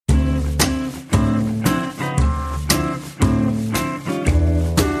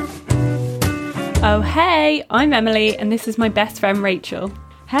Oh, hey, I'm Emily, and this is my best friend Rachel.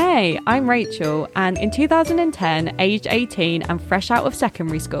 Hey, I'm Rachel, and in 2010, aged 18 and fresh out of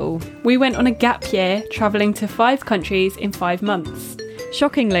secondary school, we went on a gap year, travelling to 5 countries in 5 months.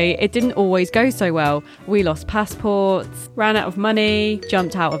 Shockingly, it didn't always go so well. We lost passports, ran out of money,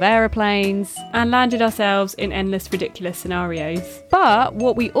 jumped out of aeroplanes, and landed ourselves in endless ridiculous scenarios. But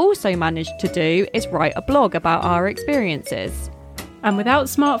what we also managed to do is write a blog about our experiences. And without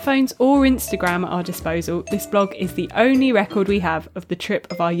smartphones or Instagram at our disposal, this blog is the only record we have of the trip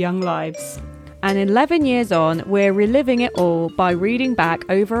of our young lives. And 11 years on, we're reliving it all by reading back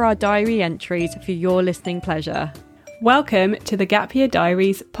over our diary entries for your listening pleasure. Welcome to the Gap Year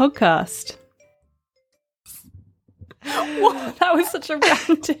Diaries podcast. What? That was such a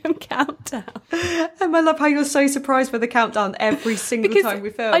random countdown. I love how you're so surprised by the countdown every single time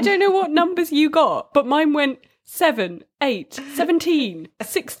we film. I don't know what numbers you got, but mine went 7, 8, 17,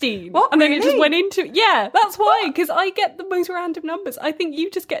 16. What? And then really? It just went into... Yeah, that's why, because I get the most random numbers. I think you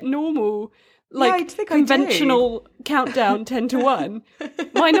just get normal... conventional countdown 10 to 1.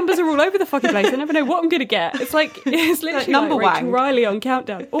 My numbers are all over the fucking place. I never know what I'm going to get. It's literally number like Rachel wang. Riley on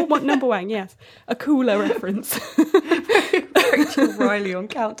Countdown. Or what number wang, yes. A cooler reference. Rachel Riley on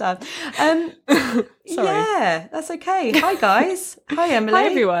Countdown. Sorry. Yeah, that's okay. Hi, guys. Hi, Emily. Hi,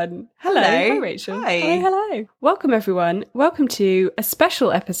 everyone. Hello. Hi, Rachel. Hi. Hello. Welcome, everyone. Welcome to a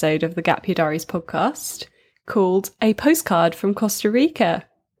special episode of the Gap Year Diaries podcast called A Postcard from Costa Rica.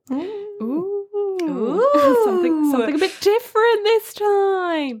 Ooh. Something a bit different this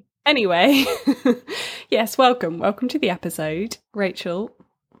time. Anyway, yes, welcome to the episode, Rachel.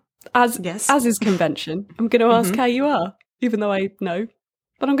 As is convention, I'm going to ask how you are, even though I know,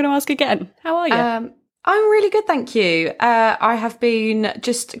 but I'm going to ask again. How are you? I'm really good, thank you. I have been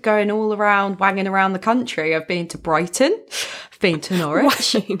just going all around, wanging around the country. I've been to Brighton, I've been to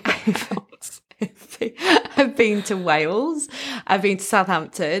Norwich. I've been to Wales, I've been to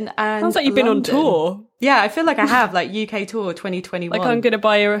Southampton, and sounds like you've London. been on tour. Yeah, I feel like I have, like UK tour 2021. Like I'm going to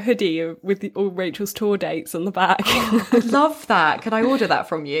buy her a hoodie with all Rachel's tour dates on the back. I love that. Can I order that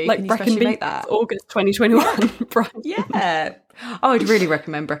from you? Like Can you Brecon specially Beacons, make that? August 2021. Yeah. Oh, I'd really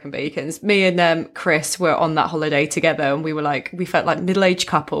recommend Brecon Beacons. Me and Chris were on that holiday together, and we felt like middle-aged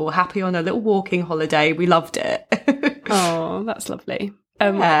couple, happy on a little walking holiday. We loved it. Oh, that's lovely.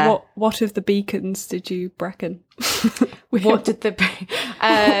 What of the beacons did you Brecon? What did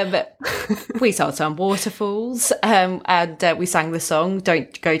we saw some waterfalls, and we sang the song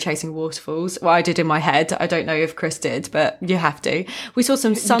 "Don't Go Chasing Waterfalls." Well, I did in my head. I don't know if Chris did, but you have to. We saw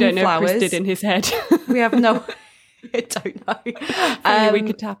some sunflowers. You don't know if Chris did in his head. We have no. I don't know. We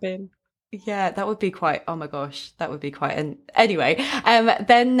could tap in. Yeah, that would be quite, oh my gosh, that would be quite anyway.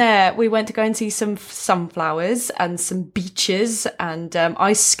 Then we went to go and see some sunflowers and some beaches, and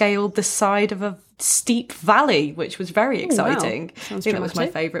I scaled the side of a steep valley, which was very exciting. Wow. I think that was my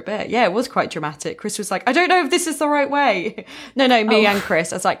favourite bit. Yeah, it was quite dramatic. Chris was like, I don't know if this is the right way. No, me and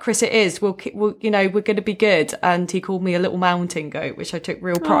Chris. I was like, Chris, it is. We're going to be good. And he called me a little mountain goat, which I took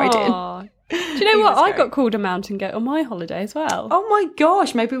real pride in. Do you know what? I got called a mountain goat on my holiday as well. Oh my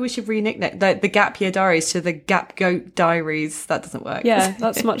gosh, maybe we should re-nickname the Gap Year Diaries to the Gap Goat Diaries. That doesn't work. Yeah,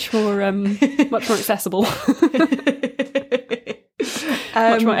 that's much more accessible. Much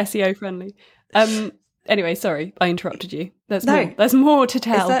more SEO friendly. Anyway, sorry, I interrupted you. There's more to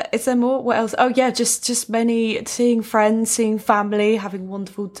tell. Is there more? What else? Oh yeah, just many, seeing friends, seeing family, having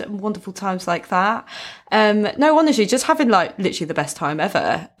wonderful times like that. No, honestly, just having like literally the best time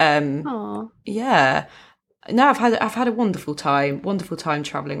ever. Yeah. No, I've had a wonderful time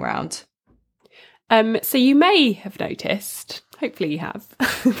traveling around. So you may have noticed, hopefully you have,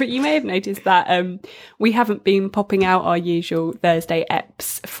 but you may have noticed that we haven't been popping out our usual Thursday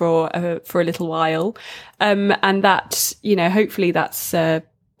eps for a little while, and that, hopefully that's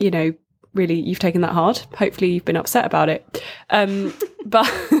really you've taken that hard. Hopefully you've been upset about it, but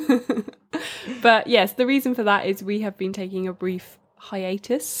yes, the reason for that is we have been taking a brief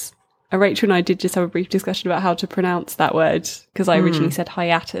hiatus. Rachel and I did just have a brief discussion about how to pronounce that word, because I originally said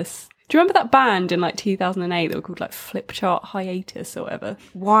hiatus. Do you remember that band in like 2008 that were called like Flipchart Hiatus or whatever?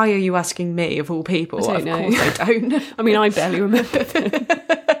 Why are you asking me of all people? I don't know. Of course I don't. I mean, I barely remember them.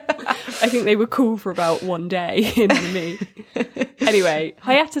 I think they were cool for about one day in me. Anyway,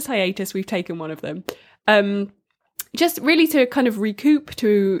 hiatus, we've taken one of them. Just really to kind of recoup,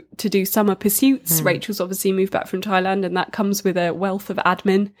 to do summer pursuits. Rachel's obviously moved back from Thailand, and that comes with a wealth of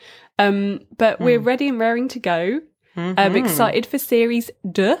admin. But we're ready and raring to go. I'm excited for Series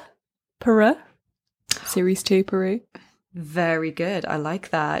 2, Peru. Series 2, Peru. Very good. I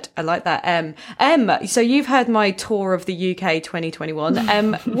like that. So you've heard my tour of the UK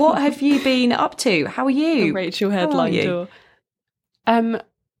 2021. What have you been up to? How are you? The Rachel headline tour.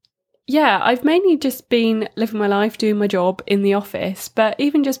 Yeah, I've mainly just been living my life, doing my job in the office, but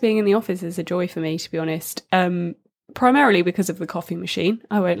even just being in the office is a joy for me, to be honest. Primarily because of the coffee machine,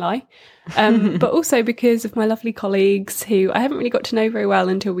 I won't lie, but also because of my lovely colleagues who I haven't really got to know very well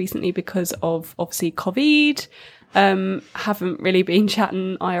until recently because of obviously COVID. Haven't really been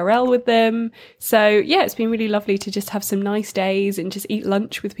chatting IRL with them. So yeah, it's been really lovely to just have some nice days and just eat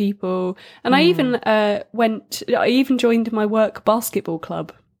lunch with people. And I even joined my work basketball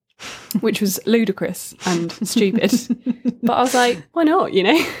club, which was ludicrous and stupid. But I was like, why not, you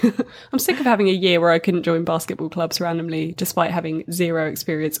know? I'm sick of having a year where I couldn't join basketball clubs randomly, despite having zero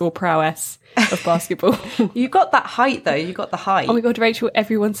experience or prowess of basketball. You got that height, though. You got the height. Oh my God, Rachel,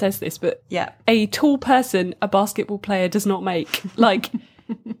 everyone says this, but yeah, a tall person a basketball player does not make. Like,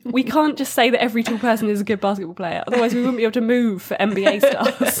 we can't just say that every tall person is a good basketball player. Otherwise, we wouldn't be able to move for NBA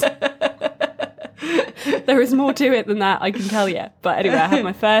stars. There is more to it than that, I can tell you. But anyway, I had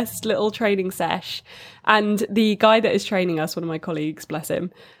my first little training sesh, and the guy that is training us, one of my colleagues, bless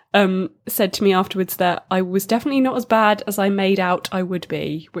him, said to me afterwards that I was definitely not as bad as I made out I would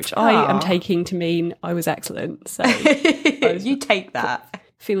be, which I am taking to mean I was excellent. So you take that.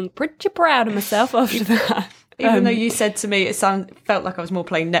 Feeling pretty proud of myself after that. Even though you said to me felt like I was more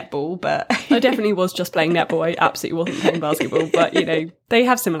playing netball, but I definitely was just playing netball. I absolutely wasn't playing basketball, but you know, they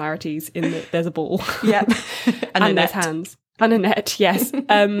have similarities in that there's a ball. Yep. and there's hands. And a net, yes.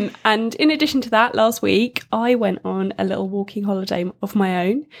 And in addition to that, last week, I went on a little walking holiday of my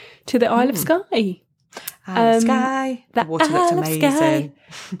own to the Isle of Skye. Skye. The water looked amazing.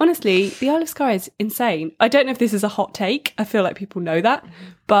 Honestly, the Isle of Skye is insane. I don't know if this is a hot take. I feel like people know that.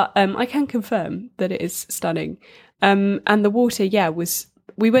 But I can confirm that it is stunning. And the water,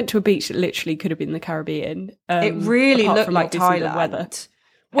 we went to a beach that literally could have been the Caribbean. It really looked like Thailand. Weather.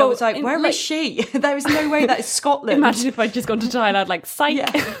 Well, I was like, where is she? There is no way that is Scotland. Imagine if I'd just gone to Thailand, like, psych.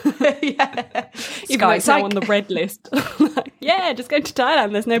 Yeah. Even though it's now on the red list. Yeah, just go to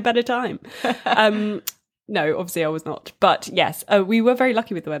Thailand. There's no better time. No, obviously I was not. But yes, we were very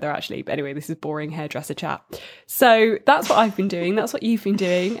lucky with the weather, actually. But anyway, this is boring hairdresser chat. So that's what I've been doing. That's what you've been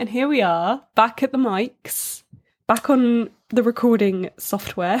doing. And here we are, back at the mics, back on the recording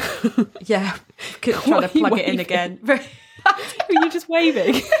software. Yeah, trying to plug it in again. Were you just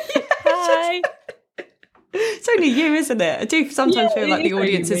waving? Hi. It's only you, isn't it? I do sometimes feel like the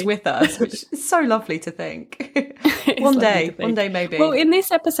audience is with us, which is so lovely to think. One day maybe. Well, in this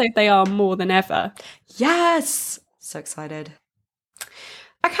episode, they are more than ever. Yes! So excited.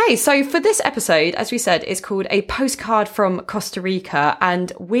 Okay, so for this episode, as we said, it's called A Postcard from Costa Rica,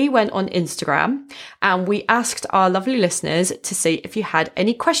 and we went on Instagram and we asked our lovely listeners to see if you had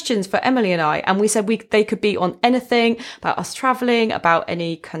any questions for Emily and I, and we said they could be on anything about us travelling, about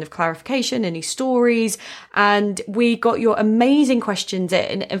any kind of clarification, any stories, and we got your amazing questions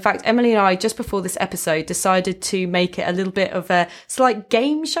in. In fact, Emily and I, just before this episode, decided to make it a little bit of a slight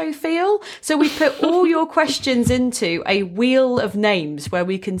game show feel, so we put all your questions into a wheel of names where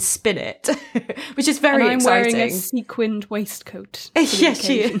we can spin it, which is very exciting. I'm wearing a sequined waistcoat. Yes,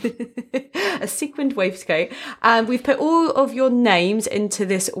 she is. A sequined waistcoat. And we've put all of your names into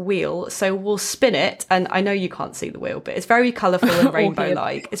this wheel, so we'll spin it. And I know you can't see the wheel, but it's very colourful and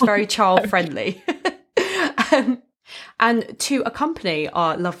rainbow-like. It's very child-friendly. And to accompany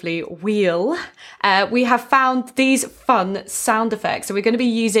our lovely wheel, we have found these fun sound effects. So we're going to be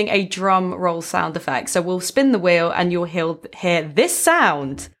using a drum roll sound effect. So we'll spin the wheel and you'll hear this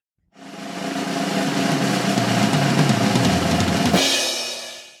sound.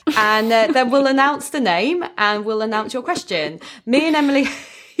 And then we'll announce the name and we'll announce your question. Me and Emily...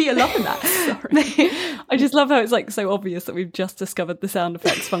 You're loving that. Sorry. I just love how it's like so obvious that we've just discovered the sound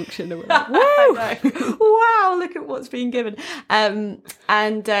effects function. And we're like, woo! Wow, look at what's being given. What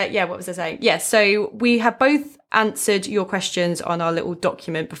was I saying? Yeah, so we have both answered your questions on our little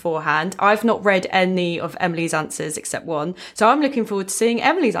document beforehand. I've not read any of Emily's answers except one. So I'm looking forward to seeing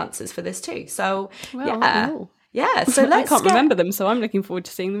Emily's answers for this too. So, yeah, so I can't remember them, so I'm looking forward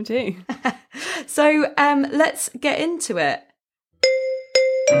to seeing them too. So let's get into it.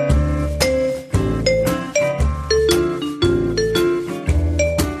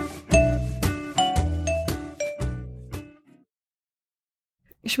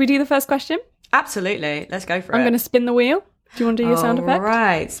 Should we do the first question? Absolutely. Let's go for it. I'm going to spin the wheel. Do you want to do your sound effect? All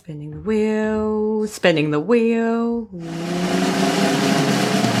right. Spinning the wheel. Spinning the wheel.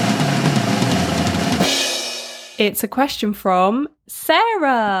 It's a question from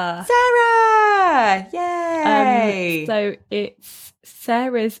Sarah. Sarah! Yay! So it's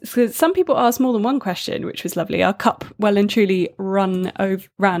Sarah's. So some people asked more than one question, which was lovely. Our cup well and truly ran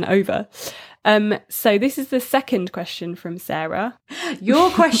over. So this is the second question from Sarah.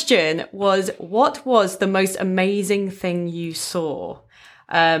 Your question was, what was the most amazing thing you saw?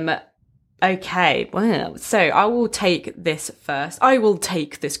 Okay, well, so I will take this first. I will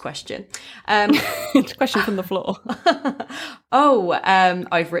take this question. It's a question from the floor.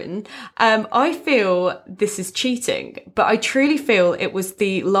 I've written. I feel this is cheating, but I truly feel it was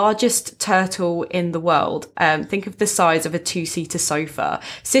the largest turtle in the world. Think of the size of a 2-seater sofa,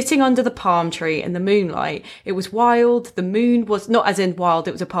 sitting under the palm tree in the moonlight. It was wild. The moon was not as in wild,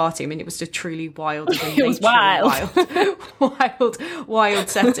 it was a party. I mean, it was just truly wild. It was wild. wild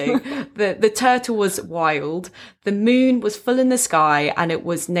setting. The turtle was wild. The moon was full in the sky, and it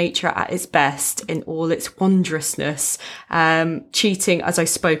was nature at its best in all its wondrousness. Cheating, as I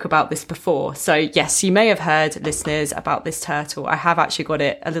spoke about this before. So yes, you may have heard, listeners, about this turtle. I have actually got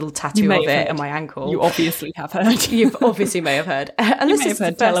a little tattoo of it on my ankle. You obviously have heard. You obviously may have heard. You may have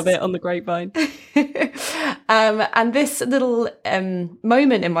heard tell of it on the grapevine. And this little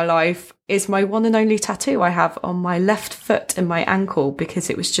moment in my life is my one and only tattoo I have on my left foot and my ankle, because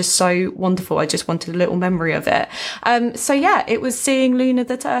it was just so wonderful. I just wanted a little memory of it. So yeah, it was seeing Luna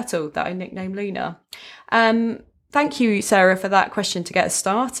the turtle that I nicknamed Luna. Thank you, Sarah, for that question to get us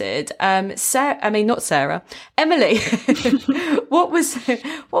started. Not Sarah, Emily. What was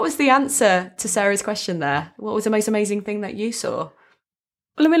the answer to Sarah's question there? What was the most amazing thing that you saw?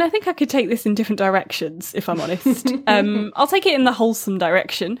 Well, I mean, I think I could take this in different directions, if I'm honest. I'll take it in the wholesome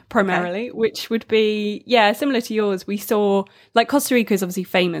direction, primarily, which would be, similar to yours. We saw, like, Costa Rica is obviously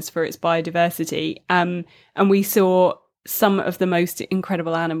famous for its biodiversity, and we saw some of the most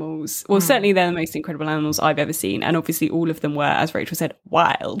incredible animals. Well, certainly they're the most incredible animals I've ever seen, and obviously all of them were, as Rachel said,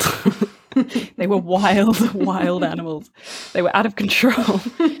 wild. They were wild animals. They were out of control.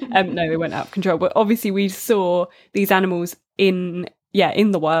 No, they weren't out of control, but obviously we saw these animals in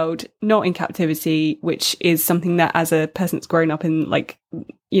the wild, not in captivity, which is something that, as a person that's grown up in, like,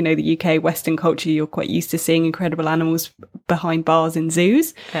 you know, the UK Western culture, you're quite used to seeing incredible animals behind bars in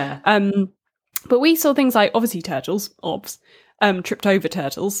zoos. Yeah. But we saw things like, obviously, turtles, tripped over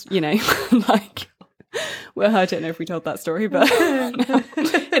turtles, you know, like, well, I don't know if we told that story, but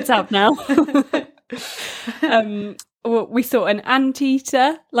it's out now. We saw an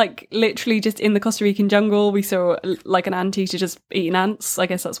anteater, like, literally just in the Costa Rican jungle. We saw, like, an anteater just eating ants. I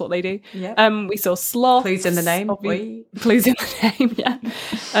guess that's what they do. Yeah. We saw sloths. Clues in the name. Clues in the name,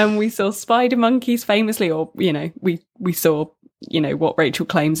 yeah. We saw spider monkeys, famously, or, you know, we saw, you know, what Rachel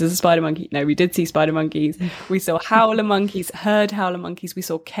claims as a spider monkey. No, we did see spider monkeys. We saw howler monkeys, heard howler monkeys. We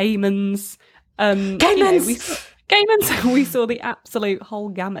saw caimans. Caimans! You know, caimans. We saw the absolute whole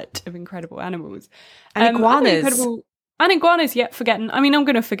gamut of incredible animals. And iguanas. And iguanas, yet forgetting. I mean, I'm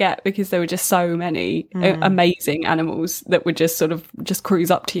going to forget because there were just so many amazing animals that would just sort of just cruise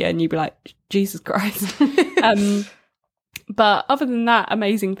up to you and you'd be like, Jesus Christ. But other than that,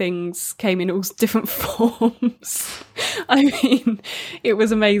 amazing things came in all different forms. I mean, it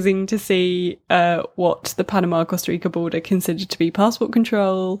was amazing to see what the Panama-Costa Rica border considered to be passport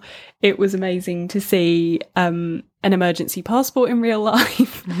control. It was amazing to see an emergency passport in real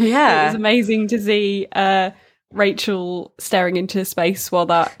life. Yeah. It was amazing to see Rachel staring into space while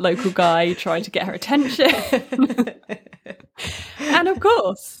that local guy tried to get her attention. And of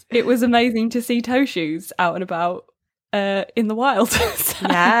course, it was amazing to see toe shoes out and about in the wild. So,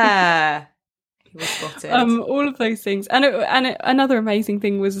 yeah, he was spotted. All of those things, and another amazing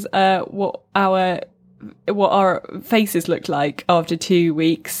thing was what our faces looked like after 2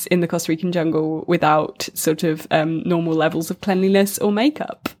 weeks in the Costa Rican jungle without sort of normal levels of cleanliness or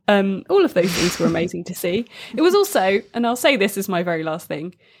makeup. All of those things were amazing to see. It was also, and I'll say this as my very last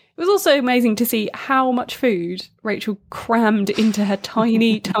thing, it was also amazing to see how much food Rachel crammed into her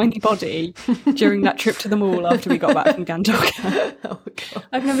tiny, tiny body during that trip to the mall after we got back from Gangtok. Oh, God.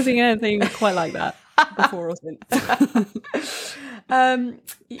 I've never seen anything quite like that before or since.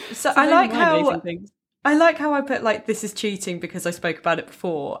 So I like how I put, like, this is cheating because I spoke about it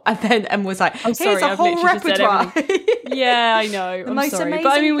before, and then was like, here's a whole repertoire. Yeah, I know. I'm sorry,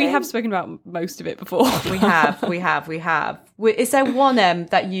 but I mean, we have spoken about most of it before. We have. Is there one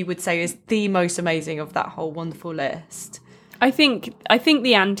that you would say is the most amazing of that whole wonderful list? I think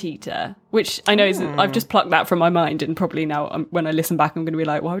the anteater, which I know is, I've just plucked that from my mind, and probably now when I listen back, I'm going to be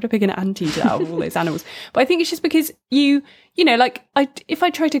like, why would I pick an anteater out of all those animals? But I think it's just because you know, like, if I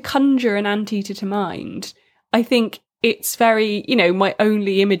try to conjure an anteater to mind, I think it's very, you know, my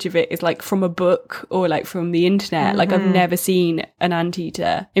only image of it is like from a book or like from the internet. Like I've never seen an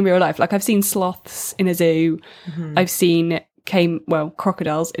anteater in real life. Like I've seen sloths in a zoo. I've seen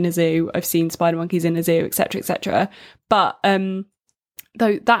crocodiles in a zoo. I've seen spider monkeys in a zoo, etc., etc. But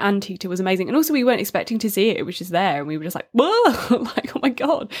though that anteater was amazing, and also we weren't expecting to see it. It was just there, and we were just like, whoa, like, oh my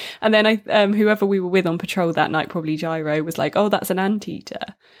god. And then whoever we were with on patrol that night, probably Gyro, was like, oh, that's an anteater.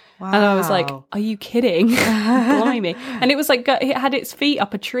 Wow. And I was like, are you kidding? Blimey. And it was like, it had its feet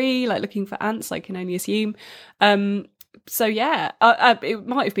up a tree, like looking for ants, I can only assume. So yeah, it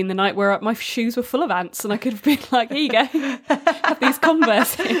might have been the night where my shoes were full of ants and I could have been like, here you go, have these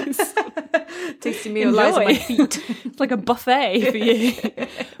Converses. Tasting me lies on my feet. It's like a buffet for you.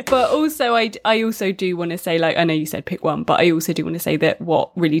 But also, I also do want to say, like, I know you said pick one, but I also do want to say that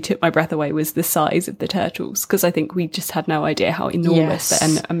what really took my breath away was the size of the turtles, because I think we just had no idea how enormous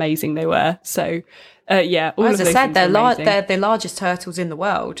and amazing they were. So yeah, all as of I those said, they're the largest turtles in the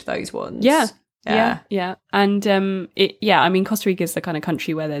world, those ones. Yeah. And I mean, Costa Rica is the kind of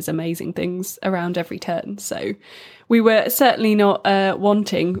country where there's amazing things around every turn, so we were certainly not left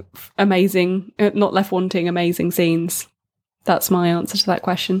wanting amazing scenes. That's my answer to that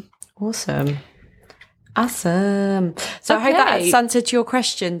question. Awesome. So I hope that answered your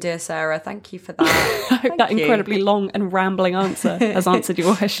question, dear Sarah. Thank you for that. I hope that incredibly long and rambling answer has answered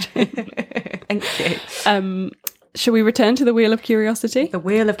your question. Thank you. Shall we return to the Wheel of Curiosity? The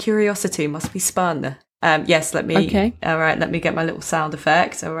Wheel of Curiosity must be spun. Yes, let me... Okay. All right, let me get my little sound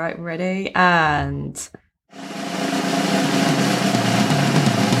effect. All right, ready? And...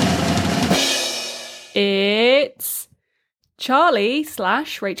 It's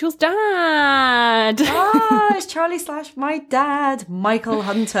Charlie/Rachel's dad. It's Charlie/ my dad, Michael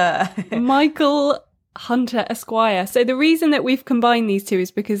Hunter. Michael Hunter Esquire. So the reason that we've combined these two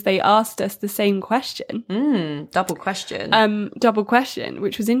is because they asked us the same question. Double question,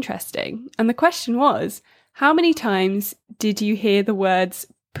 which was interesting. And the question was, how many times did you hear the words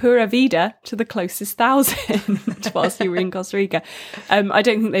Pura Vida to the closest 1,000 whilst you were in Costa Rica? I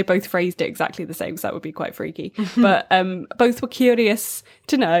don't think they both phrased it exactly the same, so that would be quite freaky. But both were curious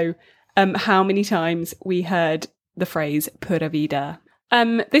to know how many times we heard the phrase Pura Vida.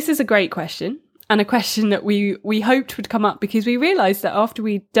 This is a great question. And a question that we hoped would come up because we realised that after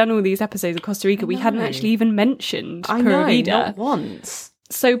we'd done all these episodes of Costa Rica, we hadn't actually even mentioned Pura Vida. Not once.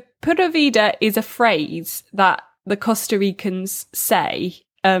 So Pura Vida is a phrase that the Costa Ricans say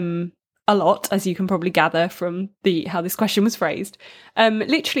a lot, as you can probably gather from how this question was phrased.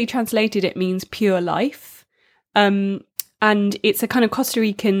 Literally translated, it means pure life. And it's a kind of Costa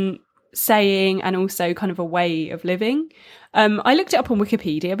Rican saying and also kind of a way of living. I looked it up on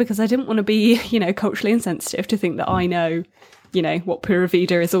Wikipedia because I didn't want to be, culturally insensitive to think that I know, what Pura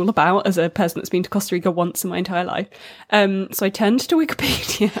Vida is all about as a person that's been to Costa Rica once in my entire life. So I turned to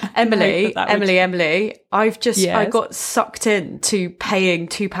Wikipedia. Emily, I got sucked into paying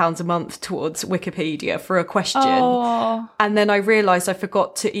 £2 a month towards Wikipedia for a question. Oh. And then I realised I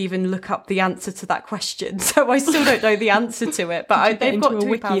forgot to even look up the answer to that question. So I still don't know the answer to it, but they've got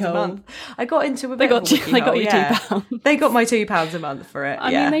 £2 a month. I got into a bit of a wiki They got you £2. They got my £2 a month for it.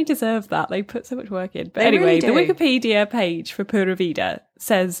 I mean, they deserve that. They put so much work in. But anyway, the Wikipedia page for Pura Vida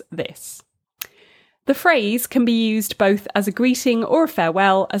says this. The phrase can be used both as a greeting or a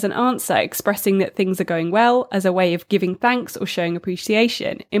farewell, as an answer expressing that things are going well, as a way of giving thanks or showing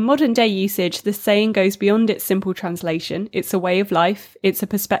appreciation. In modern day usage, the saying goes beyond its simple translation. It's a way of life. It's a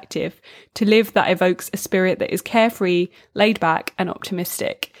perspective. To live that evokes a spirit that is carefree, laid back and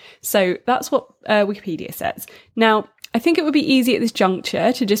optimistic. So that's what Wikipedia says. Now, I think it would be easy at this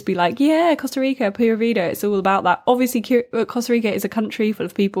juncture to just be like, yeah, Costa Rica, Pura Vida, it's all about that. Obviously, Costa Rica is a country full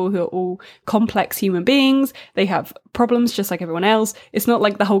of people who are all complex human beings. They have problems just like everyone else. It's not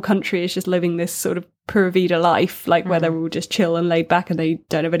like the whole country is just living this sort of Pura Vida life, like where they're all just chill and laid back and they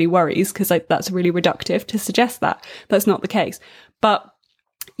don't have any worries, because that's really reductive to suggest that. That's not the case. But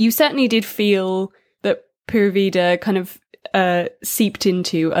you certainly did feel that Pura Vida kind of seeped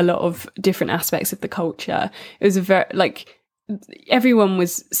into a lot of different aspects of the culture. It was a very, everyone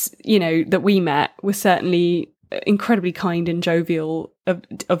was, that we met was certainly incredibly kind and jovial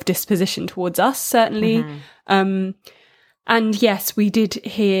of disposition towards us, certainly. And yes, we did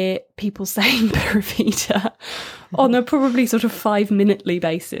hear people saying Pura Vida on a probably sort of 5-minutely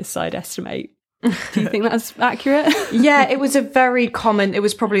basis, I'd estimate. Do you think that's accurate? Yeah, it was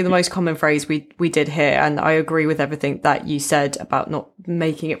probably the most common phrase we did hear. And I agree with everything that you said about not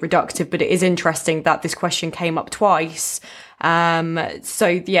making it reductive, but it is interesting that this question came up twice. So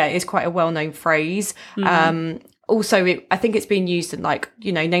yeah, it's quite a well-known phrase. also, I think it's been used in like,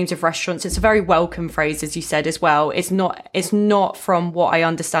 you know, names of restaurants. It's a very welcome phrase, as you said as well. It's not from what I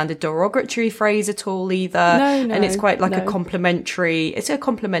understand a derogatory phrase at all either. No, and it's quite like a complimentary. It's a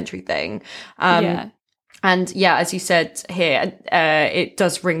complimentary thing. And yeah, as you said here, it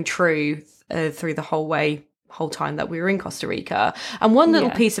does ring true through the whole time that we were in Costa Rica. And one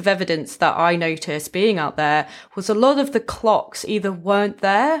little piece of evidence that I noticed being out there was a lot of the clocks either weren't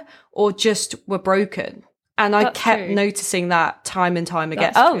there or just were broken. And I kept noticing that time and time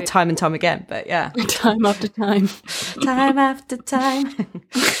again. Time and time again, but yeah. Time after time. Time after time.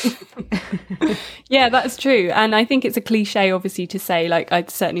 Yeah, that's true. And I think it's a cliche, obviously, to say, like,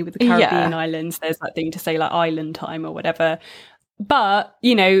 certainly with the Caribbean islands, there's that thing to say, like, island time or whatever. But,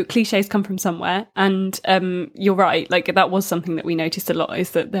 you know, cliches come from somewhere. And you're right. Like, that was something that we noticed a lot, is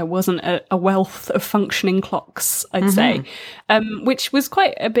that there wasn't a wealth of functioning clocks, I'd say, which was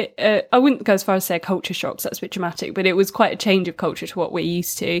quite a bit, I wouldn't go as far as say a culture shock, so that's a bit dramatic, but it was quite a change of culture to what we're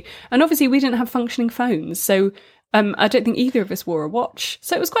used to. And obviously we didn't have functioning phones. So I don't think either of us wore a watch.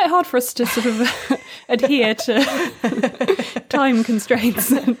 So it was quite hard for us to sort of adhere to time constraints,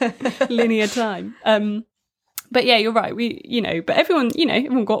 linear time. But yeah, you're right. But everyone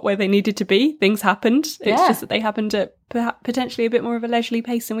got where they needed to be. Things happened. It's just that they happened at potentially a bit more of a leisurely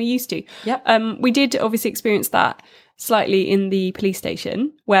pace than we used to. Yep. We did obviously experience that slightly in the police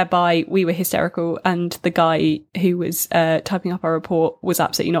station, whereby we were hysterical and the guy who was typing up our report was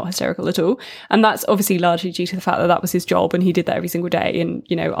absolutely not hysterical at all. And that's obviously largely due to the fact that that was his job and he did that every single day. And,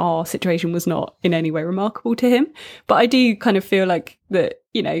 you know, our situation was not in any way remarkable to him. But I do kind of feel like that,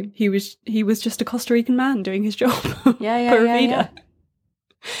 you know, he was just a Costa Rican man doing his job. Yeah.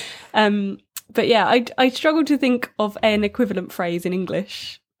 But yeah, I struggle to think of an equivalent phrase in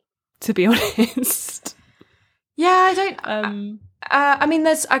English, to be honest. Yeah, I don't. I mean,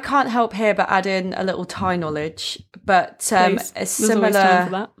 I can't help here but add in a little Thai knowledge. But there's a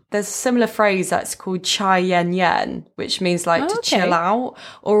similar phrase that's called chai yen yen, which means like to chill out,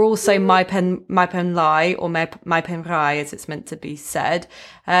 or also mai pen lai, or mai pen rai, as it's meant to be said.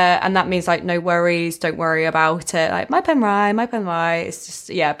 And that means like no worries, don't worry about it. Like mai pen rai. It's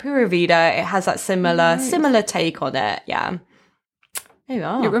just pura vida. It has that similar take on it. Yeah. There you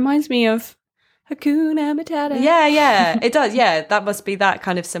are. It reminds me of Hakuna Matata. Yeah, it does. Yeah, that must be that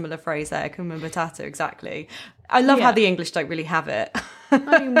kind of similar phrase there. Hakuna Matata, exactly. I love how the English don't really have it.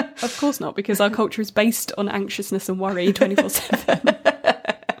 I mean, of course not, because our culture is based on anxiousness and worry 24/7.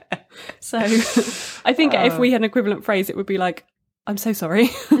 So I think if we had an equivalent phrase, it would be like, I'm so sorry.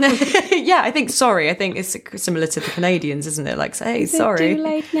 Yeah, I think sorry. I think it's similar to the Canadians, isn't it? Like, say sorry. Is it too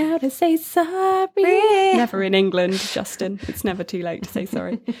late now to say sorry? Never in England, Justin. It's never too late to say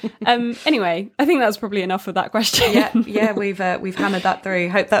sorry. Anyway, I think that's probably enough of that question. Yeah, we've hammered that through.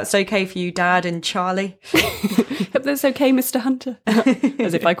 Hope that's okay for you, Dad and Charlie. Hope that's okay, Mr. Hunter.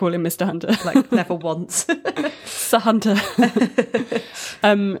 As if I call him Mr. Hunter. Like, never once. Sir Hunter.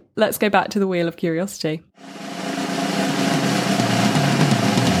 Let's go back to the Wheel of Curiosity.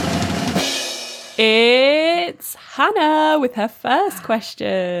 It's Hannah with her first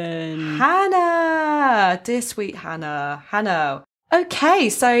question. Hannah, dear sweet Hannah. Okay,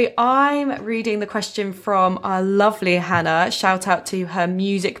 so I'm reading the question from our lovely Hannah. Shout out to her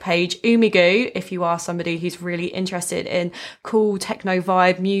music page, Umigu, if you are somebody who's really interested in cool techno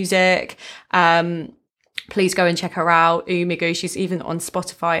vibe music. Please go and check her out, Umigu. She's even on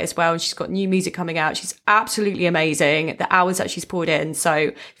Spotify as well, and she's got new music coming out. She's absolutely amazing, the hours that she's poured in. So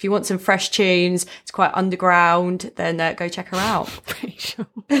if you want some fresh tunes, it's quite underground, then go check her out. Pretty sure.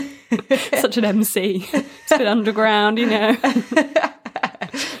 Such an MC. It's a bit underground, you know.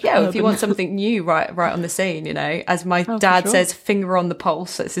 Yeah, if you want something new right on the scene, you know, as my dad says, finger on the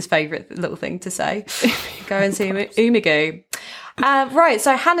pulse. That's his favourite little thing to say. Go and see Umigu. Right,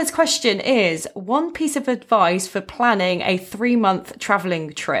 so Hannah's question is, one piece of advice for planning a 3-month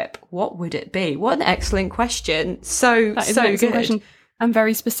travelling trip. What would it be? What an excellent question. So good. Question. And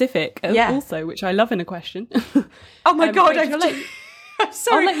very specific also, which I love in a question. Oh my God. I'm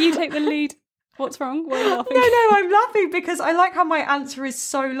sorry. I'll let you take the lead. What's wrong? Why are you laughing? No, I'm laughing because I like how my answer is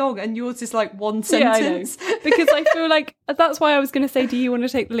so long and yours is like one sentence. Yeah, I know. Because I feel like that's why I was going to say, do you want to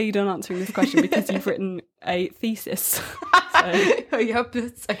take the lead on answering this question? Because you've written a thesis. So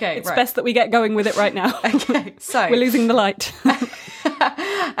okay, it's best that we get going with it right now. Okay, so we're losing the light.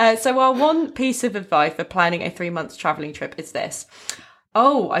 So our one piece of advice for planning a 3-month travelling trip is this.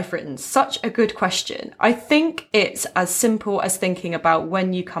 Oh, I've written such a good question. I think it's as simple as thinking about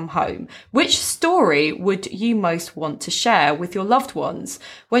when you come home. Which story would you most want to share with your loved ones?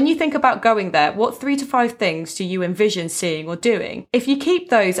 When you think about going there, what 3 to 5 things do you envision seeing or doing? If you keep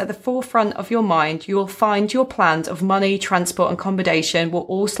those at the forefront of your mind, you'll find your plans of money, transport and accommodation will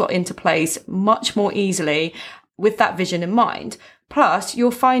all slot into place much more easily with that vision in mind. Plus,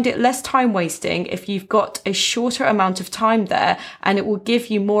 you'll find it less time wasting if you've got a shorter amount of time there, and it will give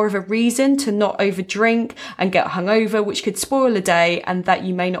you more of a reason to not overdrink and get hungover, which could spoil a day and that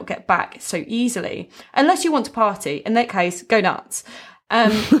you may not get back so easily. Unless you want to party. In that case, go nuts.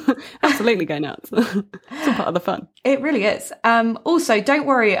 Absolutely go nuts. It's all part of the fun. It really is. Also, don't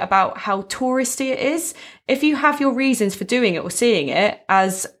worry about how touristy it is. If you have your reasons for doing it or seeing it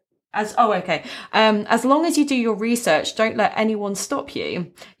as long as you do your research, don't let anyone stop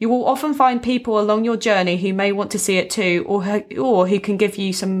you. You will often find people along your journey who may want to see it too, or who can give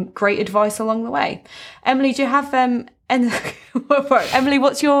you some great advice along the way. Emily, do you have Emily,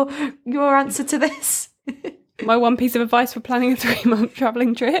 what's your answer to this? My one piece of advice for planning a 3-month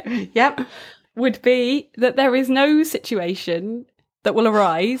travelling trip, yep, would be that there is no situation that will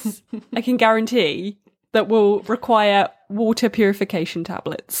arise, I can guarantee, that will require water purification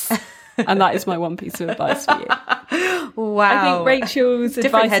tablets. And that is my one piece of advice for you. Wow. I think Rachel's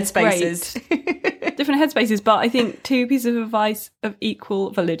different advice headspaces. is great. Different headspaces, but I think 2 pieces of advice of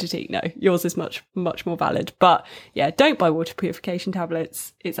equal validity. No, yours is much, much more valid. But yeah, don't buy water purification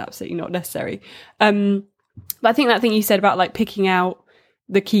tablets. It's absolutely not necessary. But I think that thing you said about like picking out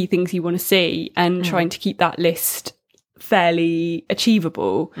the key things you want to see and trying to keep that list fairly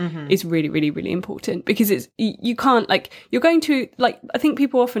achievable is really, really, really important, because you can't, like, you're going to, like, I think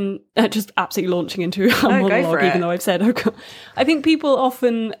people often just absolutely launching into a monologue, even though I've said, I think people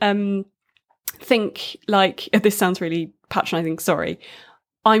often think, like, this sounds really patronising, sorry,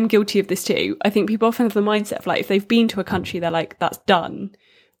 I'm guilty of this too. I think people often have the mindset of, like, if they've been to a country, they're like, that's done.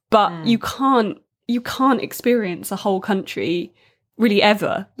 But you can't experience a whole country really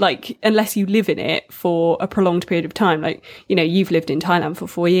ever, like, unless you live in it for a prolonged period of time. Like, you know, you've lived in Thailand for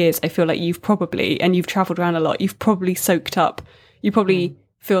 4 years. I feel like you've traveled around a lot. You've probably soaked up, you probably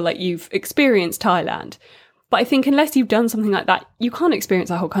feel like you've experienced Thailand. But I think unless you've done something like that, you can't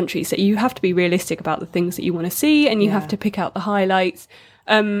experience a whole country. So you have to be realistic about the things that you want to see, and you have to pick out the highlights.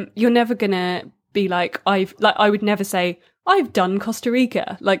 You're never gonna be like, I would never say, I've done Costa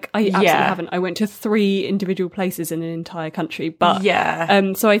Rica. Like, I absolutely haven't. I went to 3 individual places in an entire country. But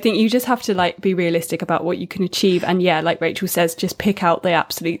so I think you just have to, like, be realistic about what you can achieve. And yeah, like Rachel says, just pick out the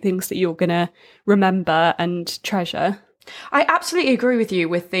absolute things that you're gonna remember and treasure. I absolutely agree with you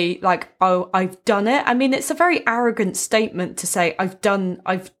with the, like, oh, I've done it. I mean, it's a very arrogant statement to say I've done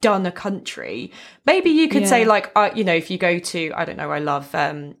a country. Maybe you could say, like, you know, if you go to, I don't know, I love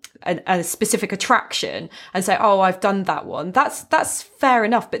a specific attraction and say, oh, I've done that one. That's fair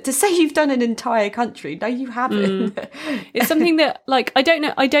enough. But to say you've done an entire country, no, you haven't. It's something that, like, I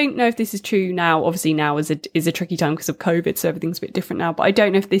don't know if this is true now. Obviously now is a tricky time because of COVID, so everything's a bit different now. But I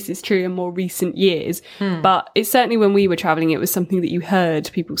don't know if this is true in more recent years. But it's certainly when we were traveling, it was something that you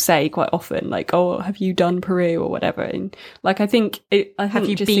heard people say quite often, like, oh, have you done Peru or whatever? And, like, I think have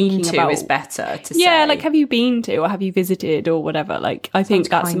you been to is better to say. Like, have you been to or have you visited or whatever? Like, I think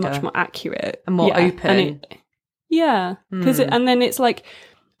that's much more accurate and more open. Because and then it's like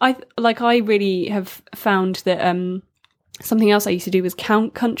I really have found that something else I used to do was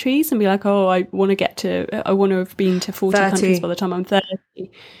count countries and be like, oh, I want to have been to 40 countries by the time I'm 30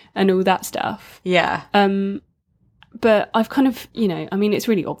 and all that stuff. But I've kind of, you know, I mean, it's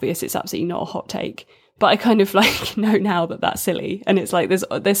really obvious, it's absolutely not a hot take, but I kind of, like, know now that that's silly. And it's like,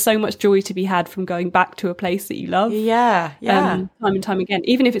 there's so much joy to be had from going back to a place that you love. Time and time again,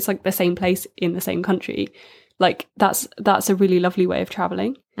 even if it's like the same place in the same country, like that's a really lovely way of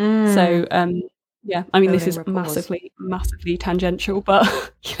traveling. So, yeah, I mean, this is massively tangential,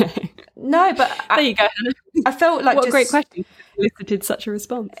 but, you know. No, but there you go, Hannah. I felt like what a great question. Elicited such a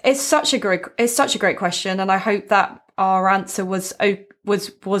response. It's such a great question, and I hope that our answer was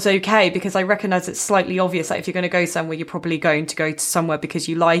okay, because I recognise it's slightly obvious that if you're going to go somewhere, you're probably going to go to somewhere because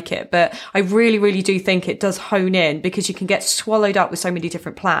you like it. But I really, really do think it does hone in, because you can get swallowed up with so many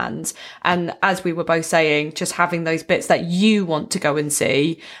different plans. And as we were both saying, just having those bits that you want to go and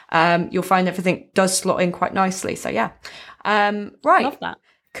see, you'll find everything does slot in quite nicely. So yeah, right, love that.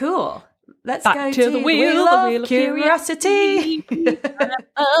 Cool. Let's back go to the wheel of curiosity.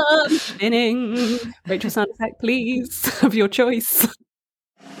 Spinning. Rachel, sound effect, please, of your choice.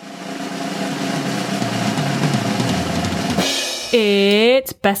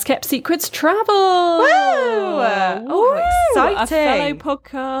 It's Best Kept Secrets Travel. Woo! Oh, exciting.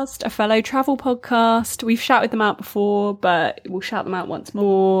 A fellow travel podcast. We've shouted them out before, but we'll shout them out once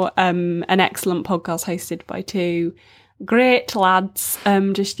more. An excellent podcast hosted by two great lads,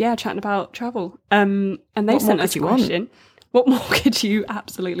 chatting about travel. And they've sent us a question. What more could you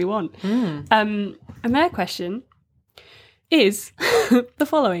absolutely want? And their question is the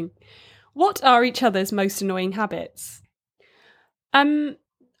following. What are each other's most annoying habits?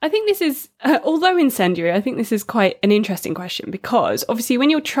 I think this is, although incendiary, I think this is quite an interesting question because obviously when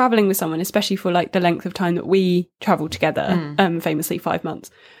you're travelling with someone, especially for like the length of time that we travelled together, famously 5 months,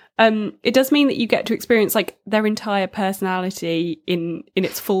 it does mean that you get to experience like their entire personality in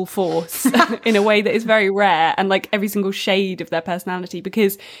its full force in a way that is very rare, and like every single shade of their personality,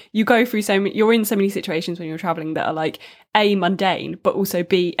 because you go through you're in so many situations when you're traveling that are like A, mundane, but also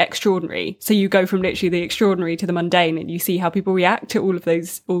B, extraordinary. So you go from literally the extraordinary to the mundane, and you see how people react to all of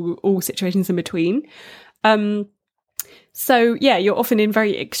those, all situations in between. So yeah, you're often in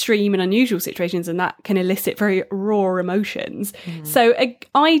very extreme and unusual situations, and that can elicit very raw emotions. So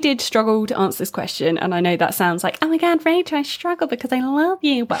I did struggle to answer this question, and I know that sounds like, oh my God, Rach, I struggle because I love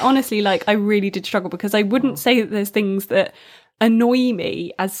you. But honestly, like I really did struggle because I wouldn't say that there's things that annoy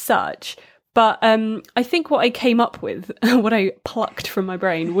me as such. But I think what I came up with, what I plucked from my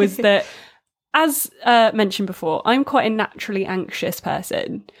brain was that, as mentioned before, I'm quite a naturally anxious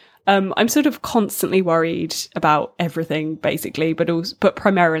person. I'm sort of constantly worried about everything, basically, but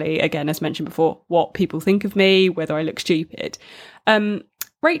primarily, again, as mentioned before, what people think of me, whether I look stupid.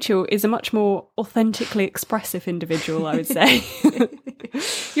 Rachel is a much more authentically expressive individual, I would say.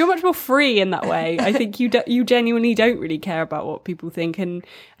 You're much more free in that way. I think you genuinely don't really care about what people think, and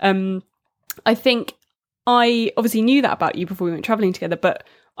I think I obviously knew that about you before we went travelling together, but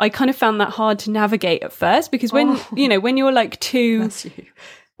I kind of found that hard to navigate at first because when you're like two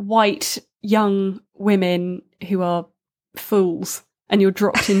white young women who are fools and you're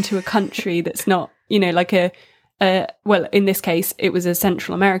dropped into a country that's not, like well, in this case, it was a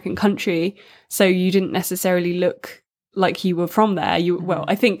Central American country, so you didn't necessarily look like you were from there.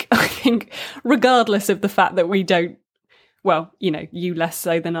 I think regardless of the fact that we don't, well, you less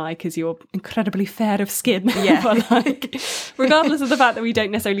so than I because you're incredibly fair of skin. Yeah. But like, regardless of the fact that we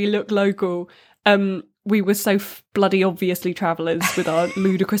don't necessarily look local, we were so bloody obviously travellers with our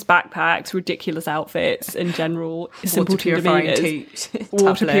ludicrous backpacks, ridiculous outfits, and general simple demeanours.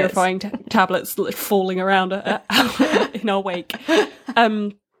 Water purifying tablets falling around in our wake.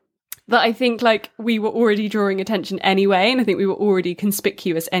 That I think like we were already drawing attention anyway, and I think we were already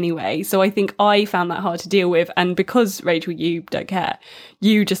conspicuous anyway. So I think I found that hard to deal with. And because, Rachel, you don't care,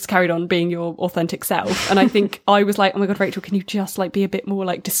 you just carried on being your authentic self. And I think I was like, oh my God, Rachel, can you just like be a bit more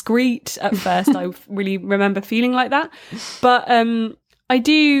like discreet? At first, I really remember feeling like that. But I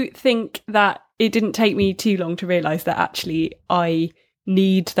do think that it didn't take me too long to realise that actually I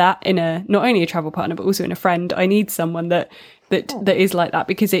need that in not only a travel partner, but also in a friend. I need someone that is like that,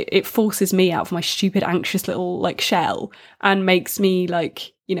 because it forces me out of my stupid anxious little like shell and makes me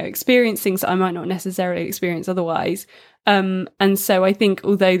like, experience things that I might not necessarily experience otherwise. And so I think,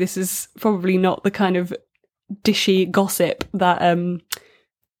 although this is probably not the kind of dishy gossip that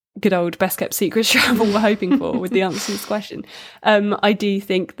good old Best Kept Secrets Travel were hoping for with the answer to this question, I do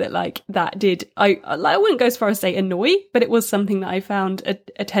think that like that did, I wouldn't go as far as say annoy, but it was something that I found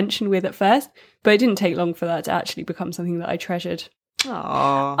a tension with at first, but it didn't take long for that to actually become something that I treasured.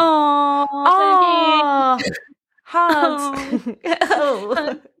 Aww. Aww. Hugs.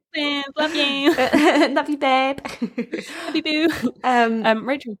 Oh. Love you. Love you, babe. Love you, boo.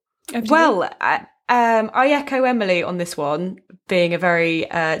 Rachel. Well, I echo Emily on this one, being a very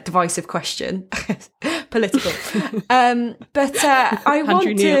divisive question, political. But I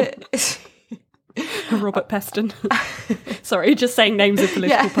want to... Robert Peston. Sorry, just saying names of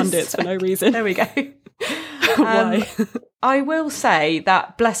political pundits for no reason. There we go. Why? I will say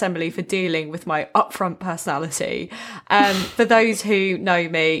that bless Emily for dealing with my upfront personality. For those who know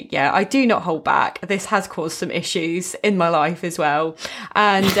me, I do not hold back. This has caused some issues in my life as well.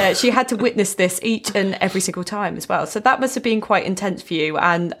 And she had to witness this each and every single time as well. So that must have been quite intense for you.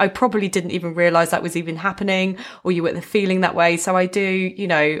 And I probably didn't even realise that was even happening, or you were feeling that way. So I do,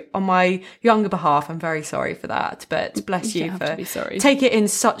 on my younger behalf, I'm very sorry for that. But bless you for take it in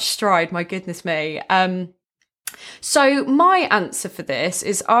such stride. My goodness me. So my answer for this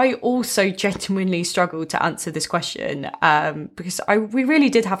is I also genuinely struggled to answer this question because we really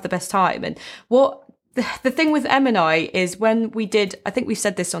did have the best time. And what the thing with Em and I is when we did, I think we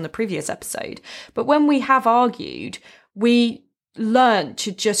said this on the previous episode, but when we have argued, we learned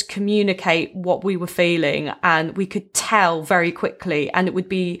to just communicate what we were feeling, and we could tell very quickly, and it would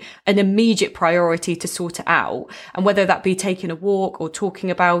be an immediate priority to sort it out. And whether that be taking a walk or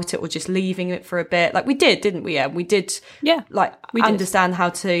talking about it or just leaving it for a bit, like we did, didn't we? We did, we understand how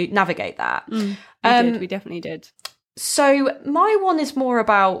to navigate that. We definitely did. So my one is more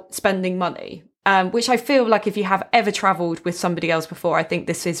about spending money. Which I feel like if you have ever travelled with somebody else before, I think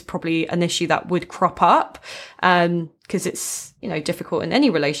this is probably an issue that would crop up, because it's, difficult in any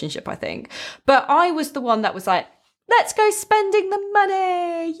relationship, I think. But I was the one that was like, let's go spending the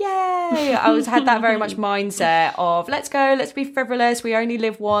money. Yay. I had that very much mindset of let's go, let's be frivolous. We only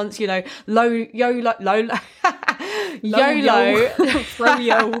live once, YOLO.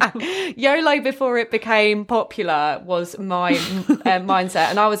 YOLO before it became popular was my mindset.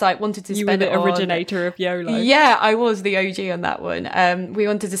 And I was like, wanted to spend it on... You were the originator of YOLO. Yeah, I was the OG on that one. We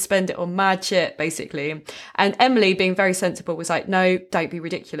wanted to spend it on mad shit, basically. And Emily, being very sensible, was like, no, don't be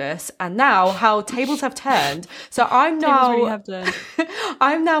ridiculous. And now how tables have turned. So I'm now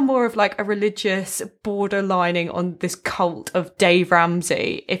more of like a religious borderlining on this cult of Dave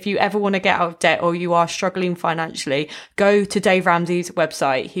Ramsey. If you ever want to get out of debt or you are struggling financially, go to Dave Ramsey's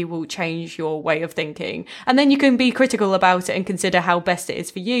website. He will change your way of thinking. And then you can be critical about it and consider how best it is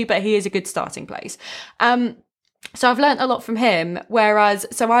for you. But he is a good starting place. So I've learnt a lot from him. Whereas,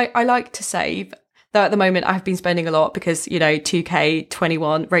 I like to save. Though at the moment I've been spending a lot because,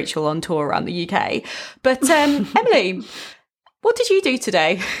 2K21, Rachel on tour around the UK. But Emily, what did you do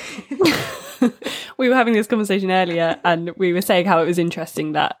today? We were having this conversation earlier and we were saying how it was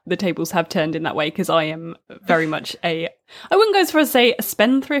interesting that the tables have turned in that way, because I am very much I wouldn't go as far as say a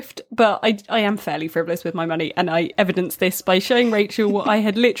spendthrift, but I am fairly frivolous with my money, and I evidenced this by showing Rachel what I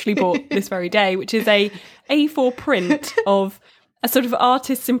had literally bought this very day, which is a A4 print of a sort of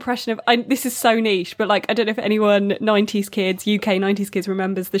artist's impression of, this is so niche, but like, I don't know if anyone, UK 90s kids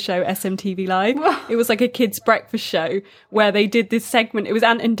remembers the show SMTV Live. It was like a kids' breakfast show where they did this segment. It was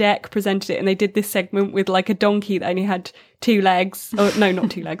Ant and Dec presented it, and they did this segment with like a donkey that only had 2 legs. Oh, no, not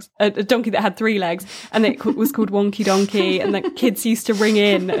 2 legs. A donkey that had 3 legs, and it was called Wonky Donkey, and the kids used to ring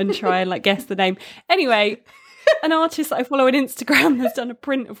in and try and like guess the name. Anyway, an artist that I follow on Instagram has done a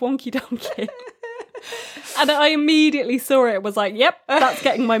print of Wonky Donkey. And I immediately saw it, was like, yep, that's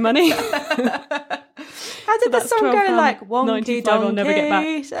getting my money. How did the song go? Like, wonky donkey, I'll never get back.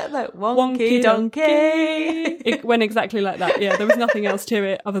 Like, wonky donkey. It went exactly like that. Yeah, there was nothing else to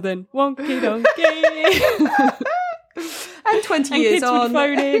it other than wonky donkey. And 20 years kids on, would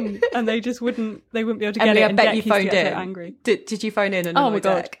phone in, and they wouldn't be able to get Emily, it. I bet you phoned in. So angry. Did you phone in? And oh my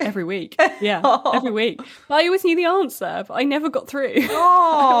god, every week. Yeah, every week. But I always knew the answer, but I never got through. I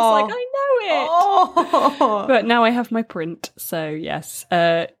was like, I know it. But now I have my print, so yes.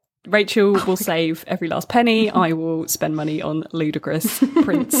 Rachel will save every last penny. I will spend money on ludicrous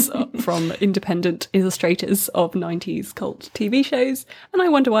prints from independent illustrators of 90s cult TV shows, and I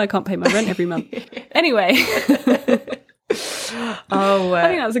wonder why I can't pay my rent every month. Anyway. I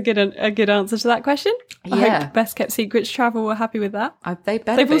think that's a good answer to that question. I hope Best Kept Secrets Travel were happy with that.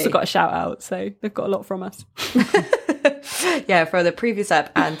 They've also got a shout out, so they've got a lot from us. Yeah, for the previous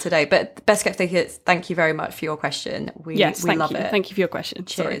ep and today. But Best Kept Secrets, thank you very much for your question. We love it. Thank you for your question.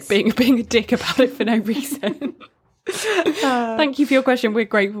 Cheers. Sorry, being a dick about it for no reason. Thank you for your question. We're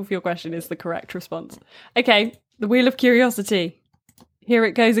grateful for your question is the correct response. Okay, the Wheel of Curiosity. Here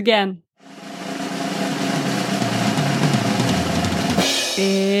it goes again.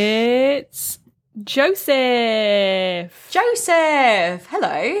 It's Joseph.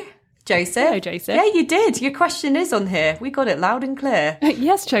 Hello, Joseph. Hello, Joseph. Yeah, you did. Your question is on here. We got it loud and clear.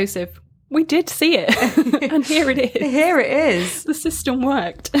 Yes, Joseph. We did see it. And here it is. Here it is. The system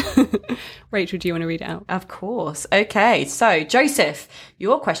worked. Rachel, do you want to read it out? Of course. Okay. So, Joseph,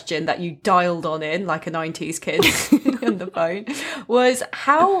 your question that you dialed on in like a 90s kid on the phone was,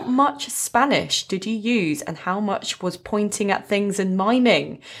 how much Spanish did you use and how much was pointing at things and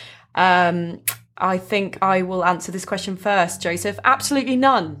miming? I think I will answer this question first, Joseph. Absolutely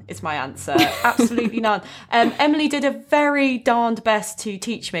none is my answer. Absolutely none. Emily did a very darned best to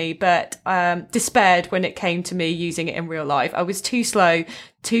teach me, but despaired when it came to me using it in real life. I was too slow,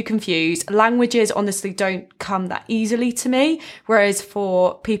 too confused. Languages honestly don't come that easily to me. Whereas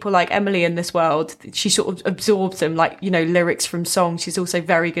for people like Emily in this world, she sort of absorbs them, like, lyrics from songs. She's also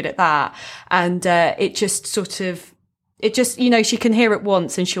very good at that. And it just, she can hear it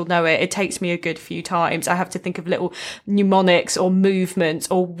once and she'll know it. It takes me a good few times. I have to think of little mnemonics or movements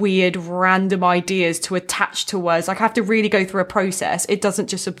or weird random ideas to attach to words. Like, I have to really go through a process. It doesn't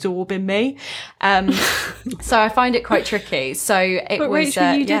just absorb in me. So I find it quite tricky. So But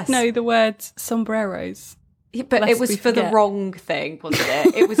Rachel, you did know the words sombreros. Yeah, but it was for the wrong thing, wasn't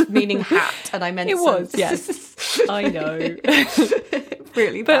it? It was meaning hat, and I meant it was, yes. I know.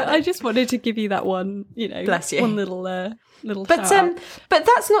 Really bad. But bad. I just wanted to give you that one, Bless you. one little but shout out. But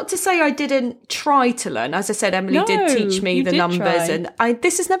that's not to say I didn't try to learn. As I said, Emily did teach me the numbers, and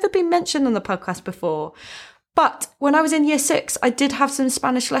this has never been mentioned on the podcast before. But when I was in year 6, I did have some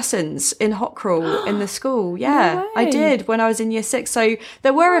Spanish lessons in hot crawl in the school. Yeah, no I did when I was in year 6. So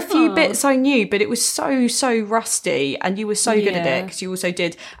there were a few bits I knew, but it was so rusty. And you were so good at it because you also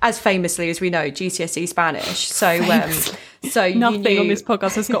did, as famously as we know, GCSE Spanish. So nothing on this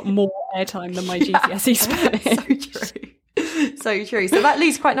podcast has got more airtime than my GCSE Spanish. So true. So that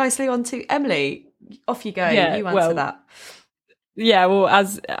leads quite nicely on to Emily. Off you go. Yeah, you answer that. Yeah, well,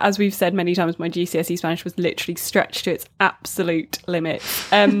 as we've said many times, my GCSE Spanish was literally stretched to its absolute limit.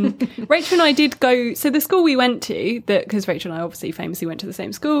 Rachel and I did go, so the school we went to, because Rachel and I obviously famously went to the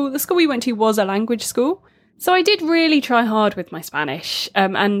same school, the school we went to was a language school. So I did really try hard with my Spanish.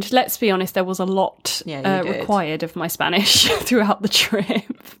 And let's be honest, there was a lot required of my Spanish throughout the trip.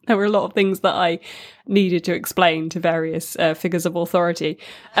 There were a lot of things that I needed to explain to various figures of authority.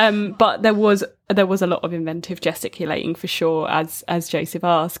 But there was a lot of inventive gesticulating for sure, as Joseph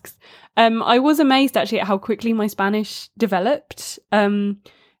asks. I was amazed actually at how quickly my Spanish developed. But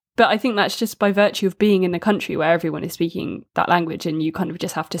I think that's just by virtue of being in the country where everyone is speaking that language and you kind of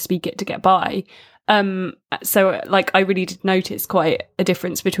just have to speak it to get by. So like I really did notice quite a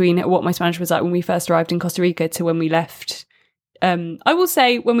difference between what my Spanish was like when we first arrived in Costa Rica to when we left. I will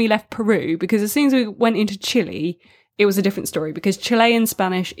say when we left Peru, because as soon as we went into Chile, it was a different story because Chilean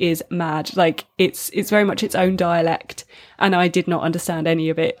Spanish is mad. Like it's very much its own dialect and I did not understand any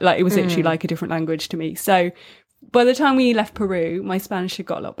of it. Like it was literally like a different language to me. So by the time we left Peru, my Spanish had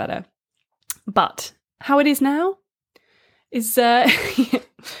got a lot better. But how it is now is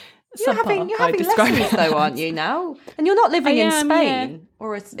You're having lessons though, aren't you now? And you're not living in Spain, yeah.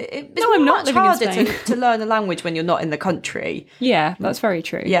 or it's I'm not living harder in Spain. to learn a language when you're not in the country. Yeah, that's very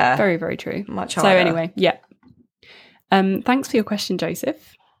true. Yeah, very very true. Much harder. So anyway, yeah. Thanks for your question,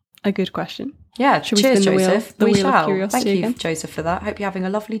 Joseph. A good question. Yeah, cheers, Joseph. The we wheel shall. of curiosity Thank you, again. Joseph, for that. Hope you're having a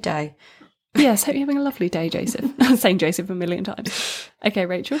lovely day. Yes, hope you're having a lovely day, Joseph. I'm saying Joseph a million times. Okay,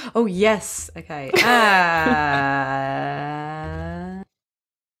 Rachel. Oh yes. Okay.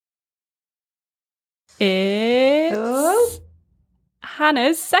 It's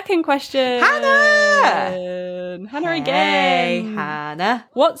Hannah's second question. Hannah again. Hey, Hannah.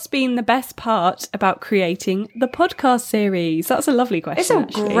 What's been the best part about creating the podcast series? That's a lovely question.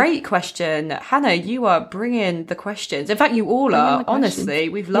 It's a great question. Hannah, you are bringing the questions. In fact, you all are, honestly.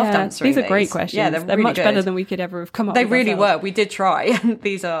 We've loved answering these. These are great questions. Yeah, they're really much good. Better than we could ever have come up with. They really ourselves. were. We did try.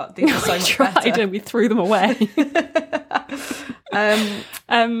 These are so much better. We tried and we threw them away.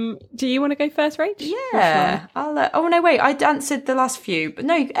 Do you want to go first, Rach? Yeah. Oh no, wait. I answered the last few, but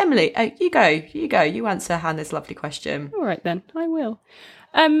no, Emily, you go. You answer Hannah's lovely question. All right then, I will.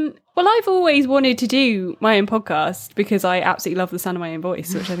 Well, I've always wanted to do my own podcast because I absolutely love the sound of my own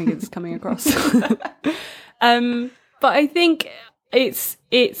voice, which I think is coming across. But I think it's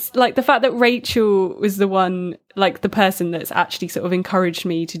like the fact that Rachel was the one, like the person that's actually sort of encouraged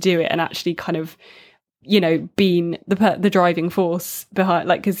me to do it and actually kind of, being the driving force behind,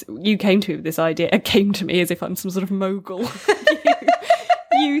 like, because you came to me with this idea. It came to me as if I'm some sort of mogul.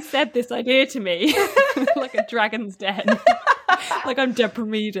 You said this idea to me like a dragon's den. Like I'm Deborah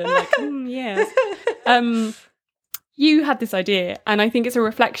Meaden. Like, yes. You had this idea, and I think it's a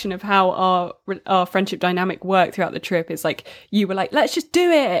reflection of how our friendship dynamic worked throughout the trip. It's like you were like, "Let's just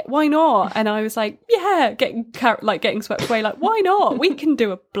do it. Why not?" And I was like, "Yeah," getting swept away. Like, why not? We can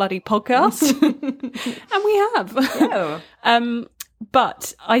do a bloody podcast, and we have. Yeah.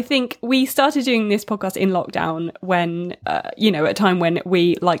 But I think we started doing this podcast in lockdown when, at a time when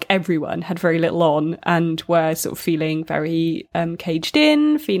we, like everyone, had very little on and were sort of feeling very caged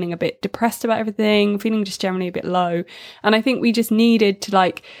in, feeling a bit depressed about everything, feeling just generally a bit low. And I think we just needed to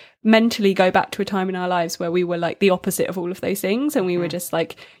like mentally go back to a time in our lives where we were like the opposite of all of those things, and we were just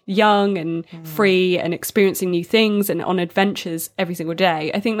like young and free and experiencing new things and on adventures every single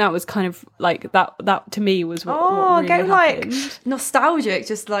day. I think that was kind of like that to me was what really getting happened. Like nostalgic,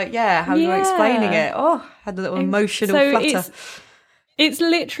 just like how you were explaining it. Had a little emotional flutter. It's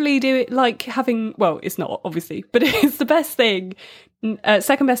literally like having, well, it's not obviously, but it's the best thing,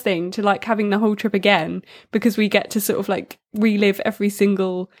 second best thing to like having the whole trip again, because we get to sort of like relive every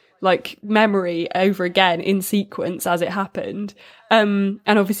single like memory over again in sequence as it happened, and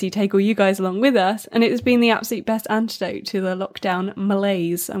obviously take all you guys along with us. And it has been the absolute best antidote to the lockdown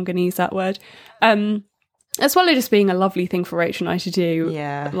malaise. I'm going to use that word. as well as just being a lovely thing for Rachel and I to do.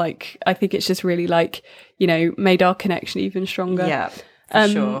 Yeah. Like, I think it's just really like, you know, made our connection even stronger. Yeah, for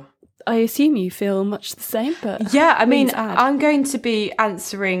sure. I assume you feel much the same, but yeah, I mean, I'm going to be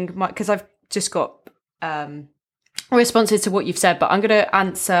answering because I've just got responses to what you've said, but I'm going to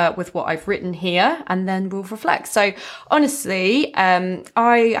answer with what I've written here and then we'll reflect. So honestly,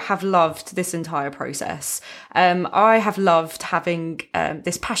 I have loved this entire process. I have loved having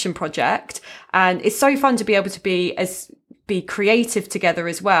this passion project, and it's so fun to be able to be creative together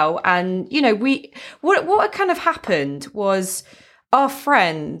as well. And, you know, what kind of happened was our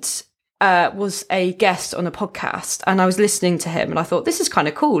friend was a guest on a podcast, and I was listening to him and I thought, this is kind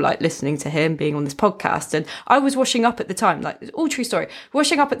of cool, like listening to him being on this podcast. And I was washing up at the time, like, all true story,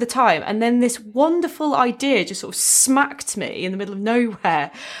 washing up at the time. And then this wonderful idea just sort of smacked me in the middle of nowhere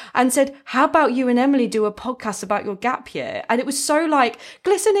and said, how about you and Emily do a podcast about your gap year? And it was so like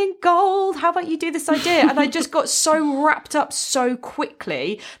glistening gold. How about you do this idea? And I just got so wrapped up so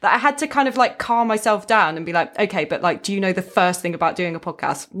quickly that I had to kind of like calm myself down and be like, okay, but like, do you know the first thing about doing a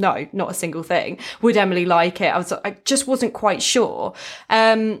podcast? No, not a single thing. Would Emily like it? I just wasn't quite sure.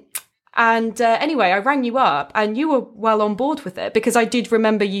 Anyway, I rang you up and you were well on board with it, because I did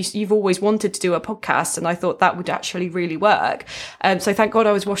remember you've always wanted to do a podcast, and I thought that would actually really work. So thank God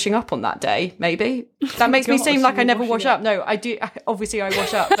I was washing up on that day. Maybe that makes me seem like I never wash up. No, I do. Obviously I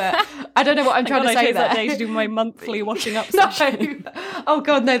wash up, but I don't know what I'm trying to say there. That day to do my monthly washing up session. No. Oh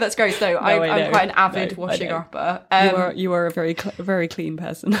God, no, that's gross. No, I'm quite an avid washing upper. You are a very clean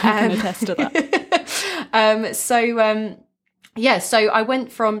person. I can attest to that. So I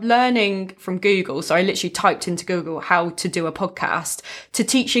went from learning from Google, so I literally typed into Google how to do a podcast, to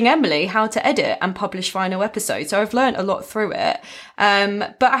teaching Emily how to edit and publish final episodes. So I've learned a lot through it.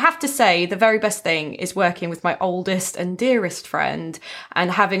 But I have to say the very best thing is working with my oldest and dearest friend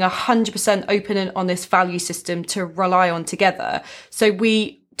and having 100% open and honest value system to rely on together. So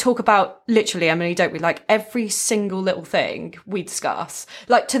we talk about, literally, Emily, don't we, like every single little thing we discuss,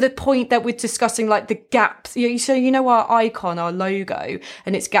 like to the point that we're discussing like the gaps. So you know our icon, our logo,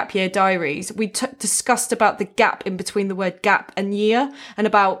 and it's Gap Year Diaries. We discussed about the gap in between the word gap and year, and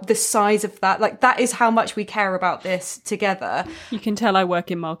about the size of that. Like, that is how much we care about this together. You can tell I work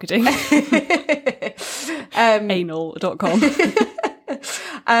in marketing. Anal.com.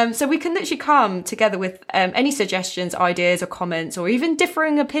 So we can literally come together with any suggestions, ideas or comments, or even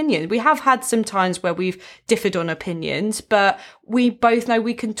differing opinions. We have had some times where we've differed on opinions, but we both know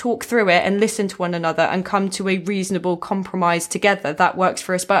we can talk through it and listen to one another and come to a reasonable compromise together that works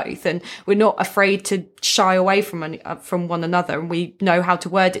for us both. And we're not afraid to shy away from one another, and we know how to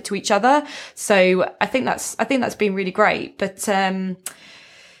word it to each other. So I think that's been really great. But and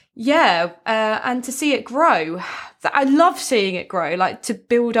to see it grow. I love seeing it grow, like to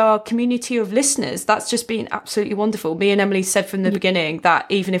build our community of listeners. That's just been absolutely wonderful. Me and Emily said from the beginning that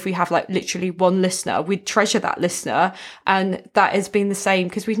even if we have like literally one listener, we'd treasure that listener. And that has been the same,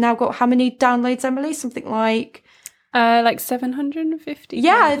 because we've now got how many downloads, Emily? Something like 750.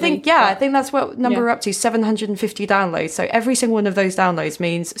 I think that's what number we're up to, 750 downloads. So every single one of those downloads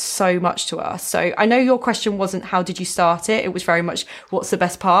means so much to us. So I know your question wasn't how did you start it? It was very much what's the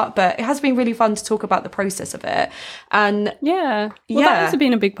best part, but it has been really fun to talk about the process of it. And that has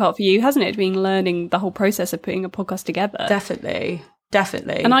been a big part for you, hasn't it? Being learning the whole process of putting a podcast together. Definitely.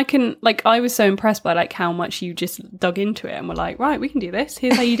 And I was so impressed by like how much you just dug into it and were like, right, we can do this.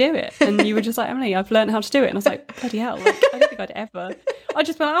 Here's how you do it. And you were just like, Emily, I've learned how to do it. And I was like, bloody hell. Like, I don't think I'd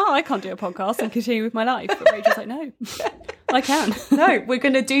just be like, I can't do a podcast and continue with my life. But Rachel's like, no, I can. No, we're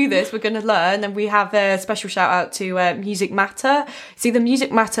going to do this. We're going to learn. And we have a special shout out to Music Matter. It's either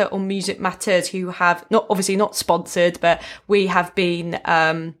Music Matter or Music Matters, who have not sponsored, but we have been,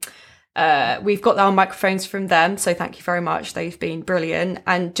 we've got our microphones from them, so thank you very much. They've been brilliant,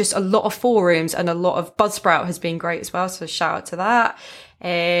 and just a lot of forums and a lot of Buzzsprout has been great as well, so shout out to that.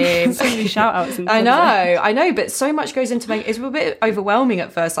 So many shout outs. I know, but so much goes into making it's a bit overwhelming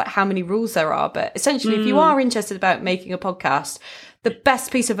at first, like how many rules there are. But essentially, if you are interested about making a podcast, the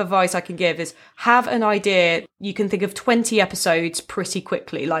best piece of advice I can give is have an idea. You can think of 20 episodes pretty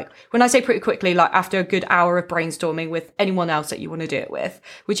quickly. Like, when I say pretty quickly, like after a good hour of brainstorming with anyone else that you want to do it with.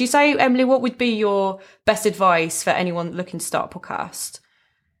 Would you say, Emily, what would be your best advice for anyone looking to start a podcast?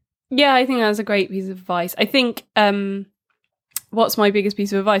 Yeah, I think that's a great piece of advice. I think, what's my biggest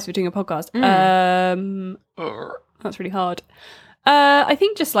piece of advice for doing a podcast? That's really hard. I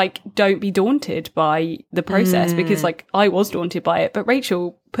think just like don't be daunted by the process, because like I was daunted by it, but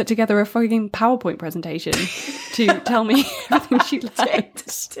Rachel put together a fucking PowerPoint presentation to tell me everything she learned.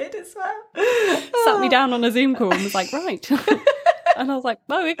 Did as well. Sat me down on a Zoom call and was like, right. And I was like,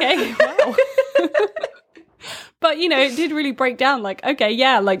 oh, okay, wow. But, you know, it did really break down, like, okay,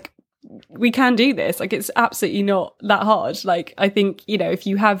 yeah, like, we can do this. Like, it's absolutely not that hard. Like, I think, you know, if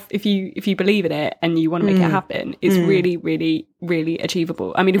you believe in it and you want to make it happen, it's really, really, really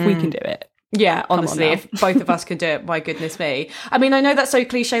achievable. I mean, if we can do it. Yeah, honestly, if both of us can do it, my goodness me. I mean, I know that's so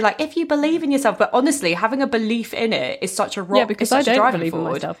cliche, like, if you believe in yourself, but honestly, having a belief in it is such a rock. Yeah, because I don't believe in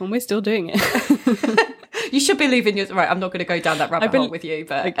myself and we're still doing it. You should believe in your... Right, I'm not going to go down that rabbit hole with you,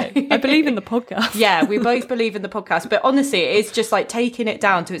 but... Okay. I believe in the podcast. Yeah, we both believe in the podcast, but honestly, it's just like taking it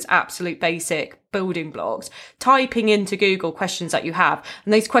down to its absolute basic building blocks, typing into Google questions that you have,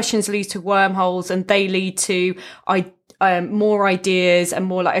 and those questions lead to wormholes, and they lead to... more ideas and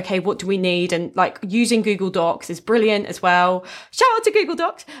more like, okay, what do we need? And like using Google Docs is brilliant as well. Shout out to Google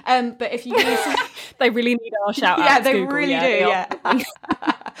Docs. But if you use... They really need our shout out. Yeah, they Google. Really do. Yeah.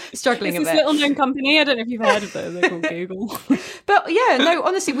 Struggling a bit. It's this little known company. I don't know if you've heard of them. They're called Google. But yeah, no,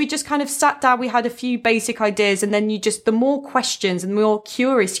 honestly, we just kind of sat down. We had a few basic ideas, and then the more questions and the more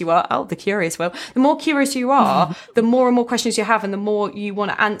curious you are. Oh, the more curious you are, the more and more questions you have, and the more you want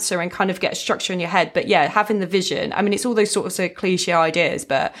to answer and kind of get a structure in your head. But yeah, having the vision. I mean, it's all those sort of cliche ideas,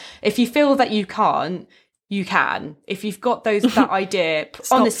 but if you feel that you can't, you can. If you've got that idea,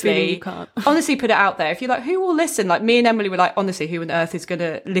 honestly put it out there. If you're like, who will listen? Like me and Emily were like, honestly, who on earth is going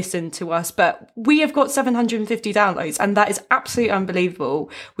to listen to us? But we have got 750 downloads, and that is absolutely unbelievable.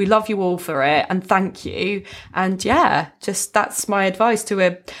 We love you all for it, and thank you. And yeah, just that's my advice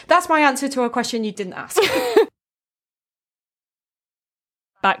that's my answer to a question you didn't ask.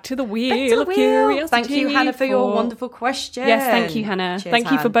 Back to the wheel of curiosity. Thank you, Hannah, for your wonderful question. Yes, thank you, Hannah. Thank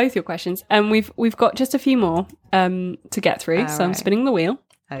you for both your questions. And we've got just a few more to get through. All so right. I'm spinning the wheel.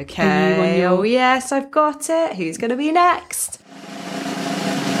 Okay. Oh yes, I've got it. Who's going to be next?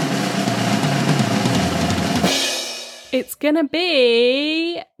 It's going to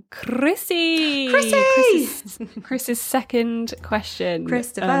be Chrissy. Chris's second question.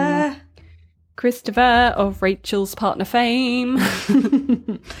 Christopher of Rachel's partner fame.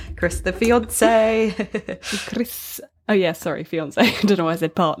 Chris the fiance. Chris. Oh yeah, sorry, fiance. I don't know why I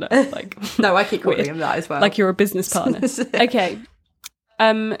said partner. Like, no, I keep calling him that as well. Like you're a business partner. Okay.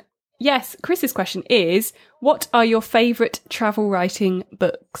 Yes, Chris's question is, what are your favourite travel writing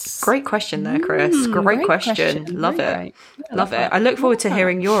books? Great question there, Chris. Great question. Love it. Love it. I look forward to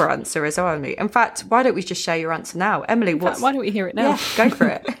hearing your answer as well, Emily. In fact, why don't we just share your answer now? Emily, why don't we hear it now? Yeah, go for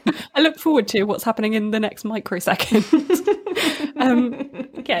it. I look forward to what's happening in the next microsecond.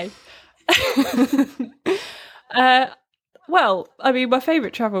 Okay. Well, I mean, my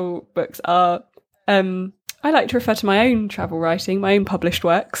favourite travel books are... I like to refer to my own travel writing, my own published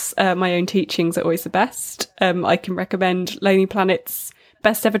works. My own teachings are always the best. I can recommend Lonely Planet's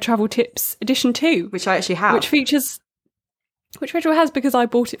Best Ever Travel Tips Edition 2. Which I actually have. Which Rachel has because I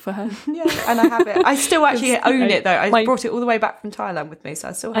bought it for her. Yeah, and I have it. I still actually own it, though. I brought it all the way back from Thailand with me, so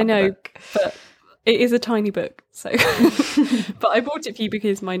I still have the book. But it is a tiny book, so... But I bought it for you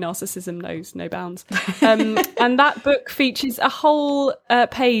because my narcissism knows no bounds. And that book features a whole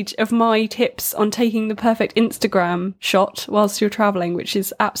page of my tips on taking the perfect Instagram shot whilst you're travelling, which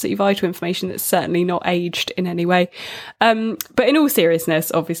is absolutely vital information that's certainly not aged in any way. But in all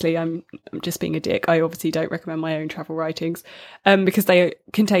seriousness, obviously, I'm just being a dick. I obviously don't recommend my own travel writings because they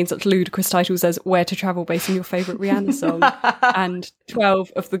contain such ludicrous titles as Where to Travel Based on Your Favourite Rihanna Song and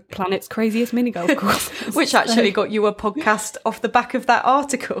 12 of the planet's craziest mini golf courses. Which actually got you a podcast off the back of that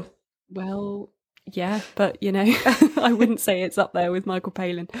article. Well, yeah, but you know, I wouldn't say it's up there with Michael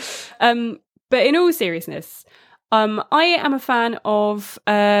Palin. But in all seriousness, I am a fan of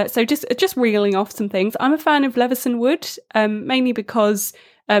so just reeling off some things. I'm a fan of Levison Wood, mainly because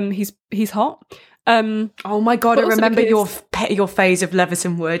he's hot. Oh my god, I remember your phase of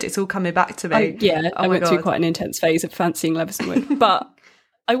Levison Wood. It's all coming back to me. I went through quite an intense phase of fancying Levison Wood, but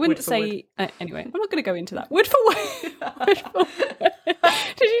I wouldn't say... anyway, I'm not going to go into that. Wood for wood. Wood for wood.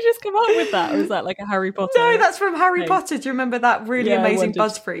 Did you just come up with that? Or was that like a Harry Potter? No, that's from Harry Potter. Do you remember that really amazing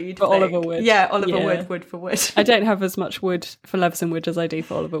BuzzFeed thing? Oliver Wood. Yeah, Oliver Wood, Wood for wood. I don't have as much wood for Levison Wood as I do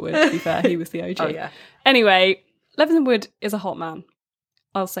for Oliver Wood, to be fair. He was the OG. Oh, yeah. Anyway, Levison Wood is a hot man.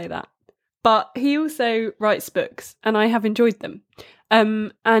 I'll say that. But he also writes books, and I have enjoyed them.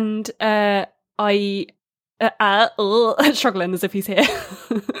 Struggling as if he's here.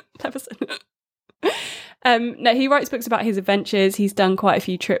 No, he writes books about his adventures. He's done quite a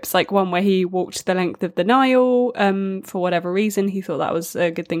few trips, like one where he walked the length of the Nile for whatever reason. He thought that was a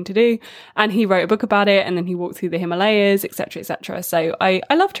good thing to do. And he wrote a book about it, and then he walked through the Himalayas, etc., etc. So I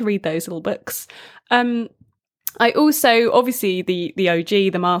love to read those little books. I also, obviously, the OG,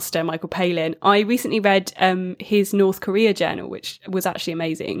 the master, Michael Palin, I recently read his North Korea journal, which was actually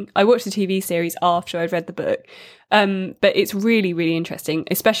amazing. I watched the TV series after I'd read the book, but it's really, really interesting,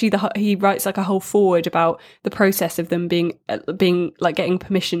 especially he writes like a whole foreword about the process of them being like getting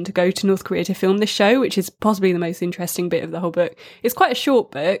permission to go to North Korea to film this show, which is possibly the most interesting bit of the whole book. It's quite a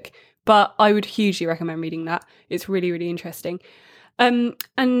short book, but I would hugely recommend reading that. It's really, really interesting.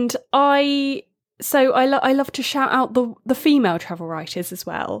 And I love to shout out the female travel writers as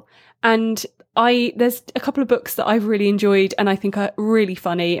well. And there's a couple of books that I've really enjoyed and I think are really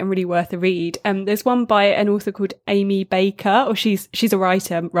funny and really worth a read. There's one by an author called Amy Baker, or she's a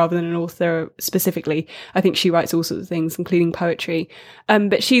writer rather than an author specifically. I think she writes all sorts of things, including poetry.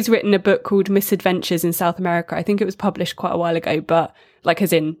 But she's written a book called Misadventures in South America. I think it was published quite a while ago, but like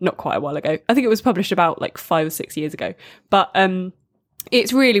as in not quite a while ago. I think it was published about like 5 or 6 years ago. But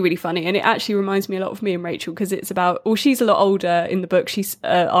it's really, really funny, and it actually reminds me a lot of me and Rachel, because it's about, well, she's a lot older in the book. She's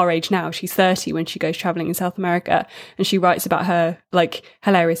our age now. She's 30 when she goes travelling in South America, and she writes about her like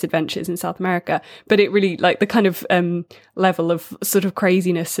hilarious adventures in South America. But it really, like, the kind of level of sort of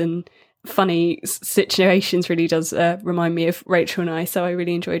craziness and funny situations really does remind me of Rachel and I. So I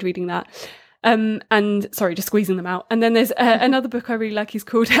really enjoyed reading that. And sorry, just squeezing them out. And then there's another book I really like.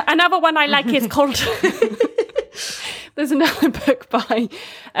 Another one I like is called there's another book by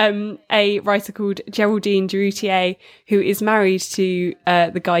a writer called Geraldine Durutier, who is married to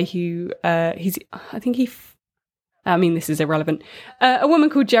the guy who this is irrelevant. A woman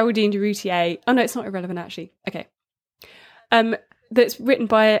called Geraldine Durutier. Oh no, it's not irrelevant actually. Okay. That's written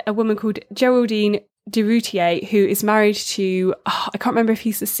by a woman called Geraldine Durutier, who is married to, I can't remember if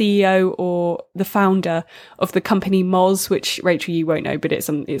he's the CEO or the founder of the company Moz, which Rachel, you won't know, but it's